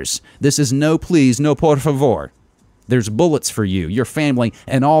courtesy letters. This is no please, no por favor. There's bullets for you, your family,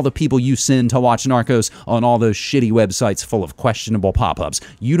 and all the people you send to watch Narcos on all those shitty websites full of questionable pop-ups.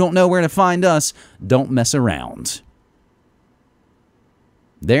 You don't know where to find us. Don't mess around.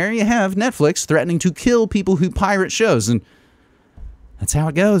 There you have Netflix threatening to kill people who pirate shows, and that's how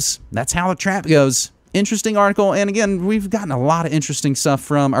it goes. That's how the trap goes. Interesting article, and again, we've gotten a lot of interesting stuff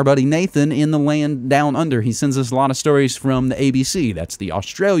from our buddy Nathan in the land down under. He sends us a lot of stories from the ABC, that's the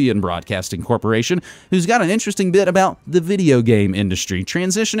Australian Broadcasting Corporation, who's got an interesting bit about the video game industry,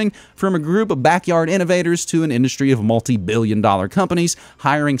 transitioning from a group of backyard innovators to an industry of multi-billion-dollar companies,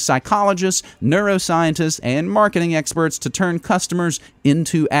 hiring psychologists, neuroscientists, and marketing experts to turn customers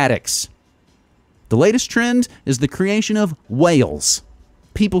into addicts. The latest trend is the creation of whales.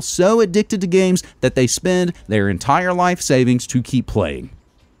 People so addicted to games that they spend their entire life savings to keep playing.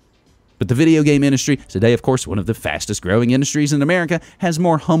 But the video game industry, today of course one of the fastest growing industries in America, has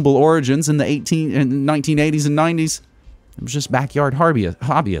more humble origins in the 1980s and 90s. It was just backyard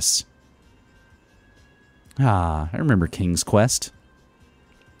hobbyists. I remember King's Quest.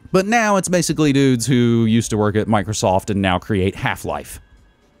 But now it's basically dudes who used to work at Microsoft and now create Half-Life.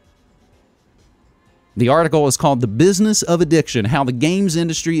 The article is called The Business of Addiction, How the Games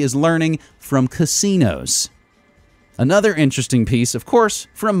Industry is Learning from Casinos. Another interesting piece, of course,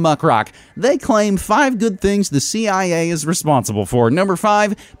 from Muckrock. They claim 5 good things the CIA is responsible for. Number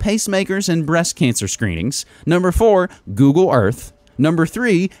 5, pacemakers and breast cancer screenings. Number 4, Google Earth. Number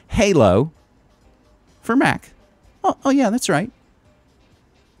 3, Halo for Mac. Oh yeah, that's right.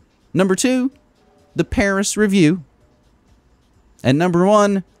 Number 2, the Paris Review. And number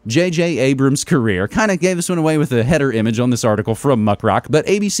 1, J.J. Abrams' career. Kind of gave this one away with a header image on this article from Muckrock, but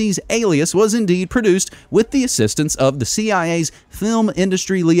ABC's Alias was indeed produced with the assistance of the CIA's film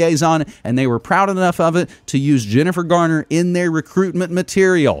industry liaison, and they were proud enough of it to use Jennifer Garner in their recruitment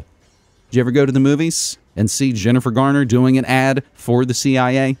material. Did you ever go to the movies and see Jennifer Garner doing an ad for the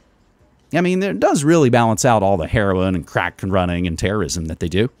CIA? I mean, it does really balance out all the heroin and crack running and terrorism that they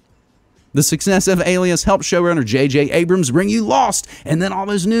do. The success of Alias helped showrunner J.J. Abrams bring you Lost, and then all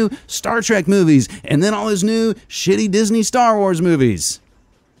those new Star Trek movies, and then all those new shitty Disney Star Wars movies.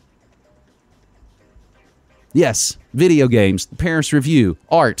 Yes, video games, the Paris Review,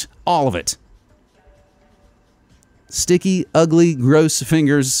 art, all of it. Sticky, ugly, gross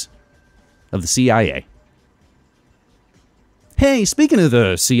fingers of the CIA. Hey, speaking of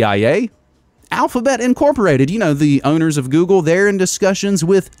the CIA, Alphabet Incorporated, you know, the owners of Google, they're in discussions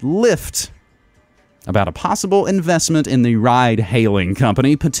with Lyft about a possible investment in the ride-hailing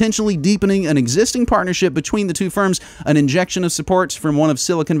company, potentially deepening an existing partnership between the two firms. An injection of support from one of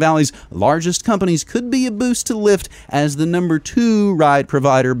Silicon Valley's largest companies could be a boost to Lyft as the number 2 ride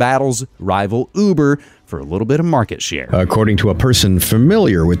provider battles rival Uber for a little bit of market share. According to a person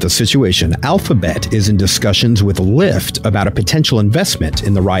familiar with the situation, Alphabet is in discussions with Lyft about a potential investment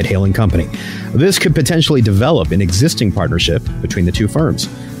in the ride-hailing company. This could potentially develop an existing partnership between the two firms.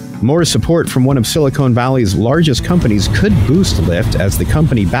 More support from one of Silicon Valley's largest companies could boost Lyft as the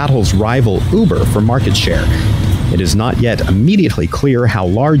company battles rival Uber for market share. It is not yet immediately clear how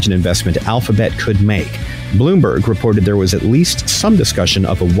large an investment Alphabet could make. Bloomberg reported there was at least some discussion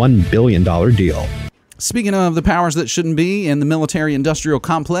of a $1 billion deal. Speaking of the powers that shouldn't be and the military-industrial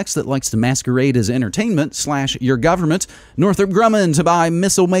complex that likes to masquerade as entertainment / your government, Northrop Grumman to buy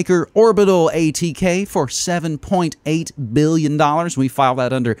missile maker Orbital ATK for $7.8 billion. We file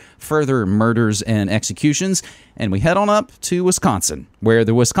that under further murders and executions. And we head on up to Wisconsin, where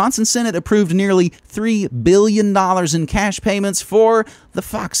the Wisconsin Senate approved nearly $3 billion in cash payments for the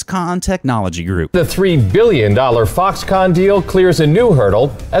Foxconn Technology Group. The $3 billion Foxconn deal clears a new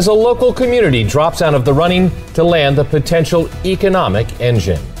hurdle as a local community drops out of the running to land the potential economic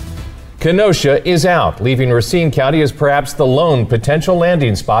engine. Kenosha is out, leaving Racine County as perhaps the lone potential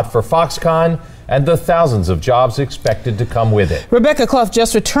landing spot for Foxconn and the thousands of jobs expected to come with it. Rebecca Clough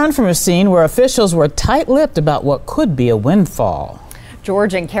just returned from a scene where officials were tight-lipped about what could be a windfall.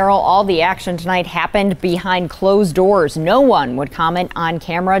 George and Carol, all the action tonight happened behind closed doors. No one would comment on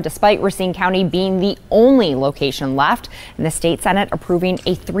camera, despite Racine County being the only location left, and the state Senate approving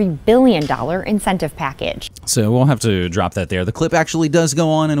a $3 billion incentive package. So we'll have to drop that there. The clip actually does go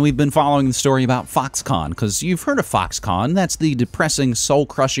on, and we've been following the story about Foxconn, because you've heard of Foxconn. That's the depressing,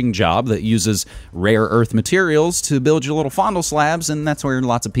 soul-crushing job that uses rare earth materials to build your little fondle slabs, and that's where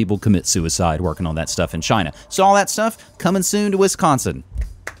lots of people commit suicide working on that stuff in China. So all that stuff coming soon to Wisconsin.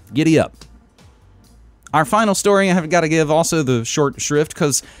 Giddy up. Our final story, I've got to give also the short shrift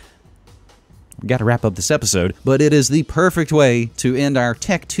because we've got to wrap up this episode, but it is the perfect way to end our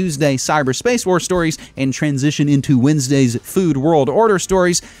Tech Tuesday Cyberspace War stories and transition into Wednesday's Food World Order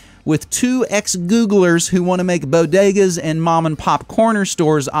stories with two ex-Googlers who want to make bodegas and mom-and-pop corner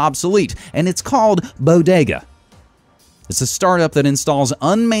stores obsolete, and it's called Bodega. It's a startup that installs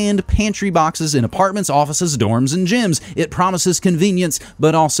unmanned pantry boxes in apartments, offices, dorms, and gyms. It promises convenience,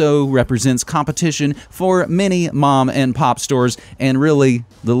 but also represents competition for many mom and pop stores. And really,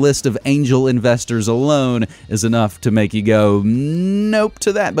 the list of angel investors alone is enough to make you go, nope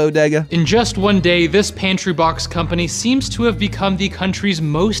to that bodega. In just one day, this pantry box company seems to have become the country's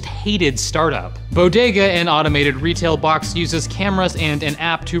most hated startup. Bodega, an automated retail box, uses cameras and an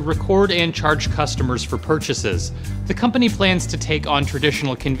app to record and charge customers for purchases. The company plans to take on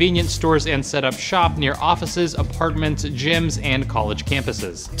traditional convenience stores and set up shop near offices, apartments, gyms, and college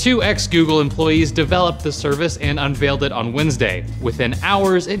campuses. Two ex-Google employees developed the service and unveiled it on Wednesday. Within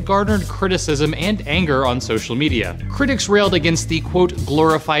hours, it garnered criticism and anger on social media. Critics railed against the, quote,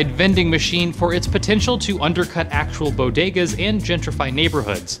 glorified vending machine for its potential to undercut actual bodegas and gentrify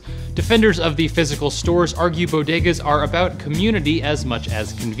neighborhoods. Defenders of the physical stores argue bodegas are about community as much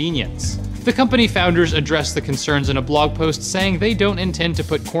as convenience. The company founders addressed the concerns in a blog post, saying they don't intend to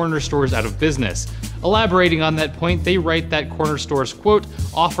put corner stores out of business. Elaborating on that point, they write that corner stores, quote,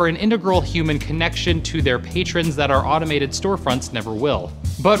 offer an integral human connection to their patrons that our automated storefronts never will.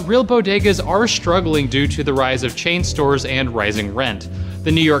 But real bodegas are struggling due to the rise of chain stores and rising rent.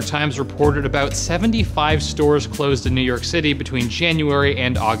 The New York Times reported about 75 stores closed in New York City between January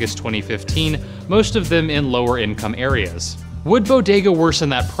and August 2015, most of them in lower income areas. Would bodega worsen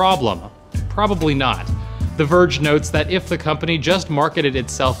that problem? Probably not. The Verge notes that if the company just marketed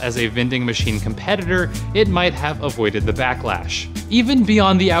itself as a vending machine competitor, it might have avoided the backlash. Even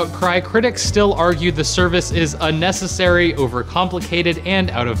beyond the outcry, critics still argue the service is unnecessary, overcomplicated, and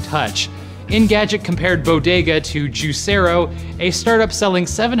out of touch. Engadget compared Bodega to Juicero, a startup selling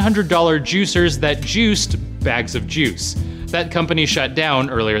 $700 juicers that juiced bags of juice. That company shut down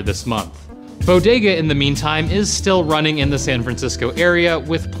earlier this month. Bodega, in the meantime, is still running in the San Francisco area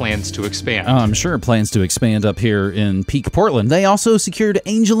with plans to expand. I'm sure plans to expand up here in Peak Portland. They also secured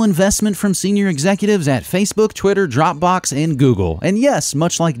angel investment from senior executives at Facebook, Twitter, Dropbox, and Google. And yes,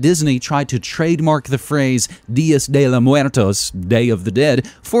 much like Disney tried to trademark the phrase Dias de los Muertos, Day of the Dead,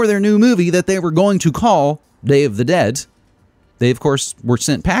 for their new movie that they were going to call Day of the Dead, they, of course, were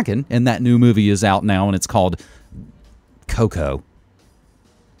sent packing, and that new movie is out now, and it's called Coco.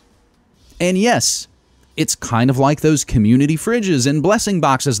 And yes, it's kind of like those community fridges and blessing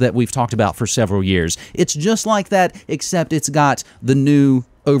boxes that we've talked about for several years. It's just like that, except it's got the new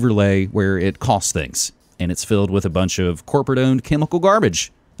overlay where it costs things. And it's filled with a bunch of corporate-owned chemical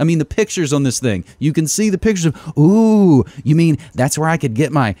garbage. I mean, the pictures on this thing, you can see the pictures of, ooh, you mean that's where I could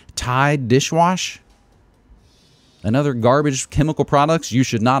get my Tide dishwash? And other garbage chemical products you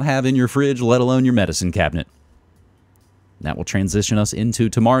should not have in your fridge, let alone your medicine cabinet. That will transition us into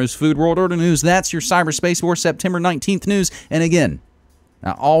tomorrow's Food World Order news. That's your Cyberspace War September 19th news. And again,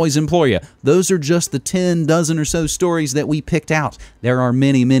 I always implore you, those are just the 10 dozen or so stories that we picked out. There are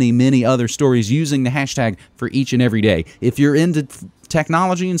many, many, many other stories using the hashtag for each and every day. If you're into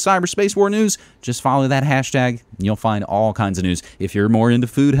technology and cyberspace war news, just follow that hashtag and you'll find all kinds of news. If you're more into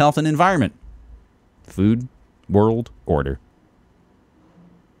food, health, and environment, Food World Order.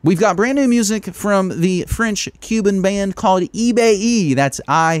 We've got brand new music from the French-Cuban band called eBay. That's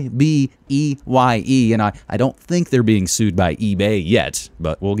I-B-E-Y-E. And I don't think they're being sued by eBay yet,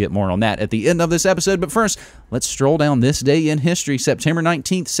 but we'll get more on that at the end of this episode. But first, let's stroll down this day in history. September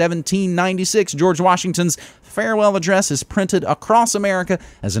 19th, 1796, George Washington's farewell address is printed across America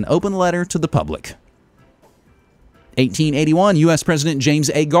as an open letter to the public. 1881, U.S. President James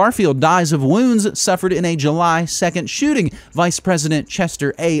A. Garfield dies of wounds suffered in a July 2nd shooting. Vice President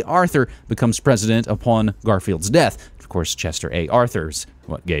Chester A. Arthur becomes president upon Garfield's death. Of course, Chester A. Arthur's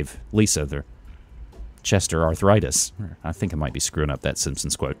what gave Lisa the Chester arthritis. I think I might be screwing up that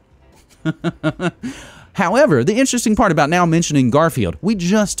Simpsons quote. However, the interesting part about now mentioning Garfield, we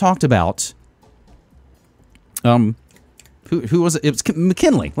just talked about who was it? It was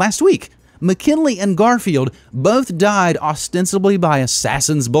McKinley last week. McKinley and Garfield both died ostensibly by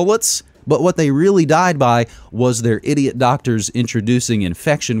assassin's bullets, but what they really died by was their idiot doctors introducing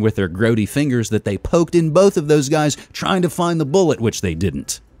infection with their grody fingers that they poked in both of those guys trying to find the bullet, which they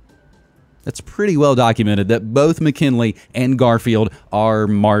didn't. It's pretty well documented that both McKinley and Garfield are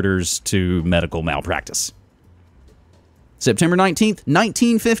martyrs to medical malpractice. September 19th,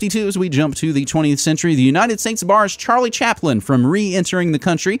 1952, as we jump to the 20th century, the United States bars Charlie Chaplin from re-entering the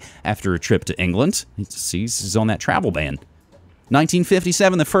country after a trip to England. He's on that travel ban.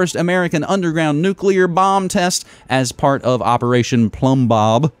 1957, the first American underground nuclear bomb test as part of Operation Plum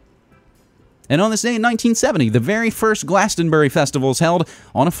Bob. And on this day in 1970, the very first Glastonbury Festival is held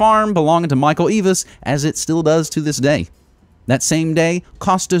on a farm belonging to Michael Eavis, as it still does to this day. That same day,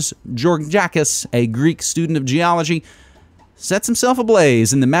 Kostas Georgiakis, a Greek student of geology, sets himself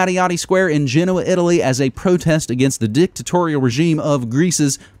ablaze in the Mattiati Square in Genoa, Italy, as a protest against the dictatorial regime of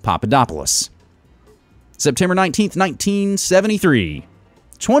Greece's Papadopoulos. September 19th, 1973.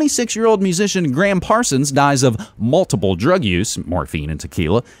 26-year-old musician Graham Parsons dies of multiple drug use, morphine and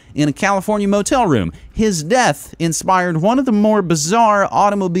tequila, in a California motel room. His death inspired one of the more bizarre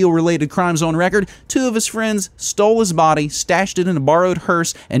automobile-related crimes on record. Two of his friends stole his body, stashed it in a borrowed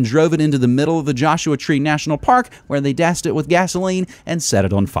hearse, and drove it into the middle of the Joshua Tree National Park, where they doused it with gasoline and set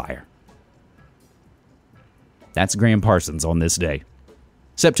it on fire. That's Graham Parsons on this day.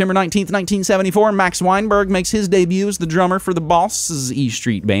 September 19th, 1974, Max Weinberg makes his debut as the drummer for the Boss' E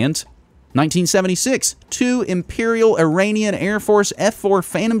Street Band. 1976, two Imperial Iranian Air Force F-4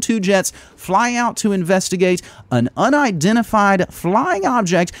 Phantom II jets fly out to investigate an unidentified flying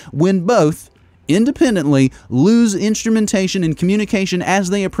object when both, independently, lose instrumentation and communication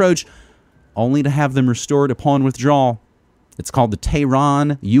as they approach, only to have them restored upon withdrawal. It's called the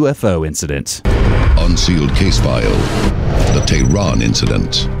Tehran UFO incident. Unsealed case file. The Tehran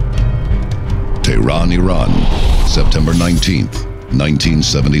Incident. Tehran, Iran, September 19th,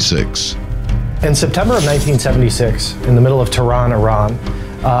 1976. In September of 1976, in the middle of Tehran, Iran,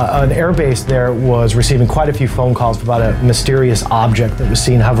 an airbase there was receiving quite a few phone calls about a mysterious object that was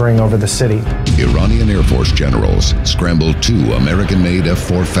seen hovering over the city. Iranian Air Force generals scrambled two American-made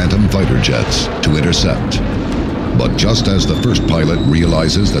F-4 Phantom fighter jets to intercept. But just as the first pilot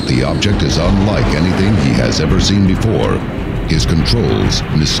realizes that the object is unlike anything he has ever seen before, his controls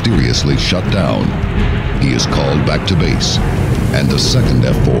mysteriously shut down. He is called back to base, and the second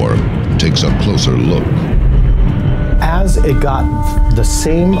F-4 takes a closer look. As it got the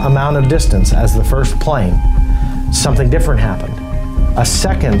same amount of distance as the first plane, something different happened. A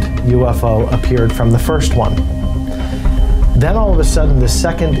second UFO appeared from the first one. Then all of a sudden, the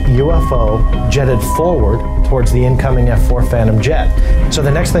second UFO jetted forward towards the incoming F-4 Phantom jet. So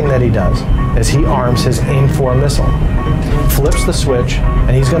the next thing that he does is he arms his AIM-4 missile, flips the switch,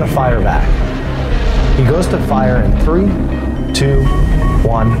 and he's going to fire back. He goes to fire in 3, 2,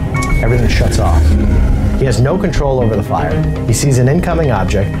 1, everything shuts off. He has no control over the fire. He sees an incoming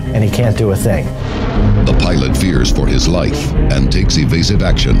object, and he can't do a thing. The pilot fears for his life and takes evasive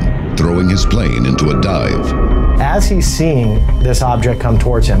action, throwing his plane into a dive. As he's seeing this object come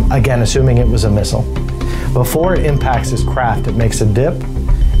towards him, again assuming it was a missile, before it impacts his craft, it makes a dip,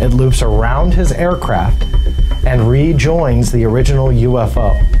 it loops around his aircraft, and rejoins the original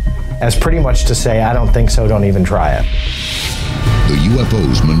UFO, as pretty much to say, I don't think so, don't even try it. The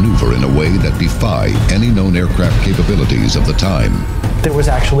UFOs maneuver in a way that defy any known aircraft capabilities of the time. There was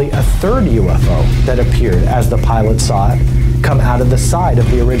actually a third UFO that appeared as the pilot saw it come out of the side of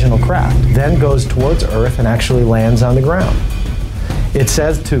the original craft, then goes towards Earth and actually lands on the ground. It's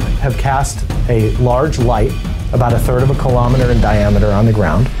said to have cast a large light, about 1/3 of a kilometer in diameter, on the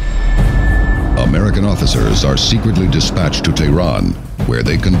ground. American officers are secretly dispatched to Tehran, where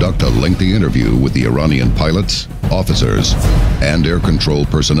they conduct a lengthy interview with the Iranian pilots, officers, and air control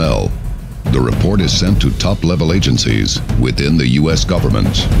personnel. The report is sent to top-level agencies within the U.S.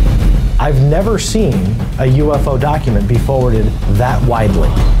 government. I've never seen a UFO document be forwarded that widely.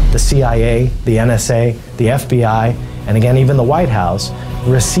 The CIA, the NSA, the FBI, and again, even the White House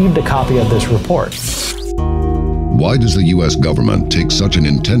received a copy of this report. Why does the U.S. government take such an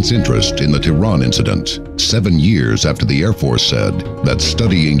intense interest in the Tehran incident, 7 years after the Air Force said that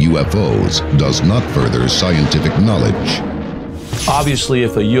studying UFOs does not further scientific knowledge? Obviously,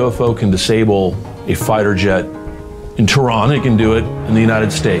 if a UFO can disable a fighter jet in Tehran, it can do it in the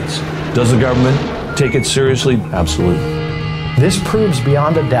United States. Does the government take it seriously? Absolutely. This proves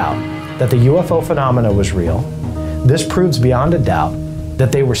beyond a doubt that the UFO phenomena was real. This proves beyond a doubt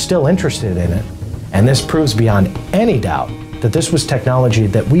that they were still interested in it. And this proves beyond any doubt that this was technology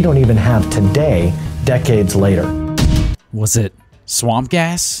that we don't even have today, decades later. Was it swamp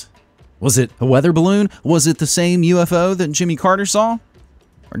gas? Was it a weather balloon? Was it the same UFO that Jimmy Carter saw?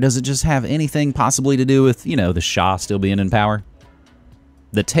 Or does it just have anything possibly to do with, the Shah still being in power?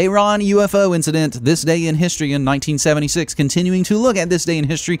 The Tehran UFO incident, this day in history in 1976, continuing to look at this day in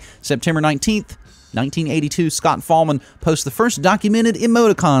history, September 19th, 1982, Scott Fallman posts the first documented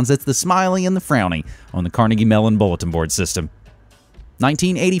emoticons. That's the smiley and the frowny on the Carnegie Mellon bulletin board system.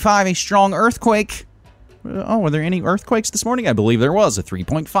 1985, a strong earthquake. Oh, were there any earthquakes this morning? I believe there was, a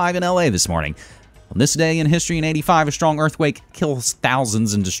 3.5 in LA this morning. On this day in history in 85, a strong earthquake kills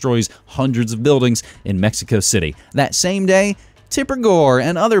thousands and destroys hundreds of buildings in Mexico City. That same day, Tipper Gore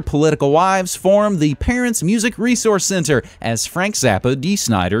and other political wives formed the Parents Music Resource Center as Frank Zappa, Dee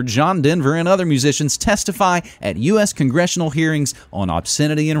Snider, John Denver, and other musicians testify at U.S. congressional hearings on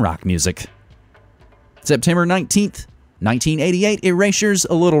obscenity in rock music. September 19th, 1988, Erasure's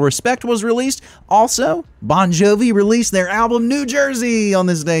A Little Respect was released. Also, Bon Jovi released their album New Jersey on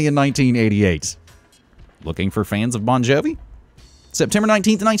this day in 1988. Looking for fans of Bon Jovi? September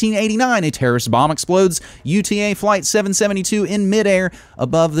 19th, 1989, a terrorist bomb explodes UTA Flight 772 in midair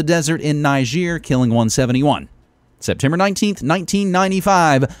above the desert in Niger, killing 171. September 19th,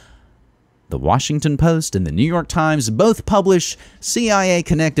 1995, the Washington Post and the New York Times both publish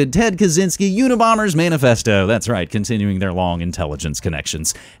CIA-connected Ted Kaczynski Unabomber's Manifesto. That's right, continuing their long intelligence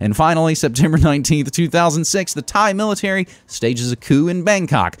connections. And finally, September 19th, 2006, the Thai military stages a coup in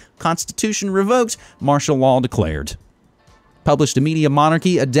Bangkok. Constitution revoked, martial law declared. Published to Media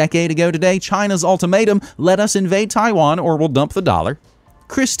Monarchy a decade ago today, China's ultimatum, let us invade Taiwan or we'll dump the dollar.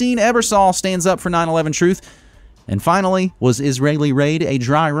 Christine Ebersol stands up for 9/11 truth. And finally, was Israeli raid a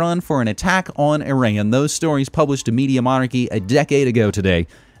dry run for an attack on Iran? Those stories published to Media Monarchy a decade ago today.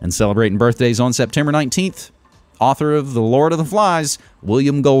 And celebrating birthdays on September 19th, author of The Lord of the Flies,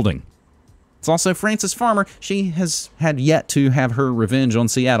 William Golding. It's also Frances Farmer. She has had yet to have her revenge on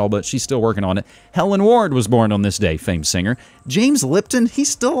Seattle, but she's still working on it. Helen Ward was born on this day, famed singer. James Lipton, he's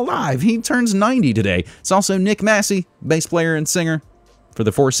still alive. He turns 90 today. It's also Nick Massey, bass player and singer for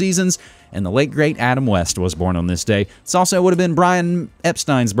the Four Seasons. And the late, great Adam West was born on this day. It's also would have been Brian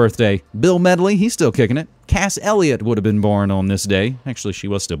Epstein's birthday. Bill Medley, he's still kicking it. Cass Elliott would have been born on this day. Actually, she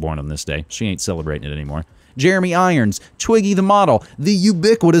was still born on this day. She ain't celebrating it anymore. Jeremy Irons, Twiggy the Model, the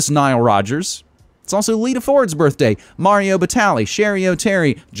ubiquitous Nile Rodgers. It's also Lita Ford's birthday, Mario Batali, Sherry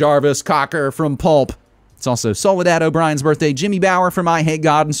O'Terry, Jarvis Cocker from Pulp. It's also Soledad O'Brien's birthday, Jimmy Bauer from I Hate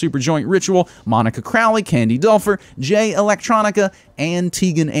God and Superjoint Ritual, Monica Crowley, Candy Dulfer, Jay Electronica, and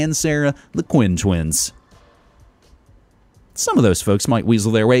Tegan and Sarah, the Quinn Twins. Some of those folks might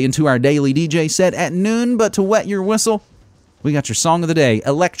weasel their way into our daily DJ set at noon, but to wet your whistle, we got your song of the day.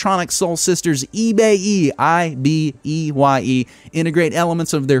 Electronic Soul Sisters Ibeye, I-B-E-Y-E, integrate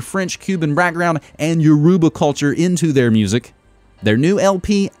elements of their French, Cuban background and Yoruba culture into their music. Their new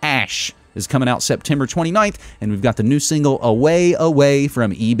LP, Ash, is coming out September 29th, and we've got the new single, Away, Away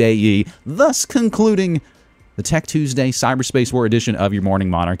from Ibeye, thus concluding the Tech Tuesday Cyberspace War edition of your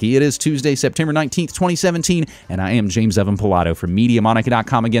Morning Monarchy. It is Tuesday, September 19th, 2017, and I am James Evan Pilato from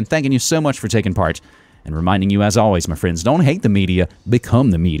MediaMonarchy.com. Again, thanking you so much for taking part. And reminding you, as always, my friends, don't hate the media, become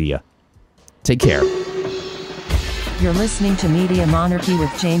the media. Take care. You're listening to Media Monarchy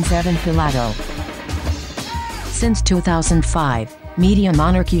with James Evan Pilato. Since 2005, Media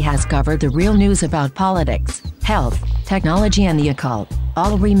Monarchy has covered the real news about politics, health, technology, and the occult,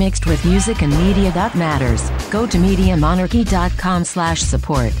 all remixed with music and media that matters. Go to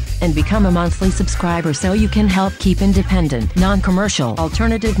MediaMonarchy.com/support and become a monthly subscriber so you can help keep independent, non-commercial,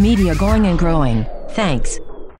 alternative media going and growing. Thanks.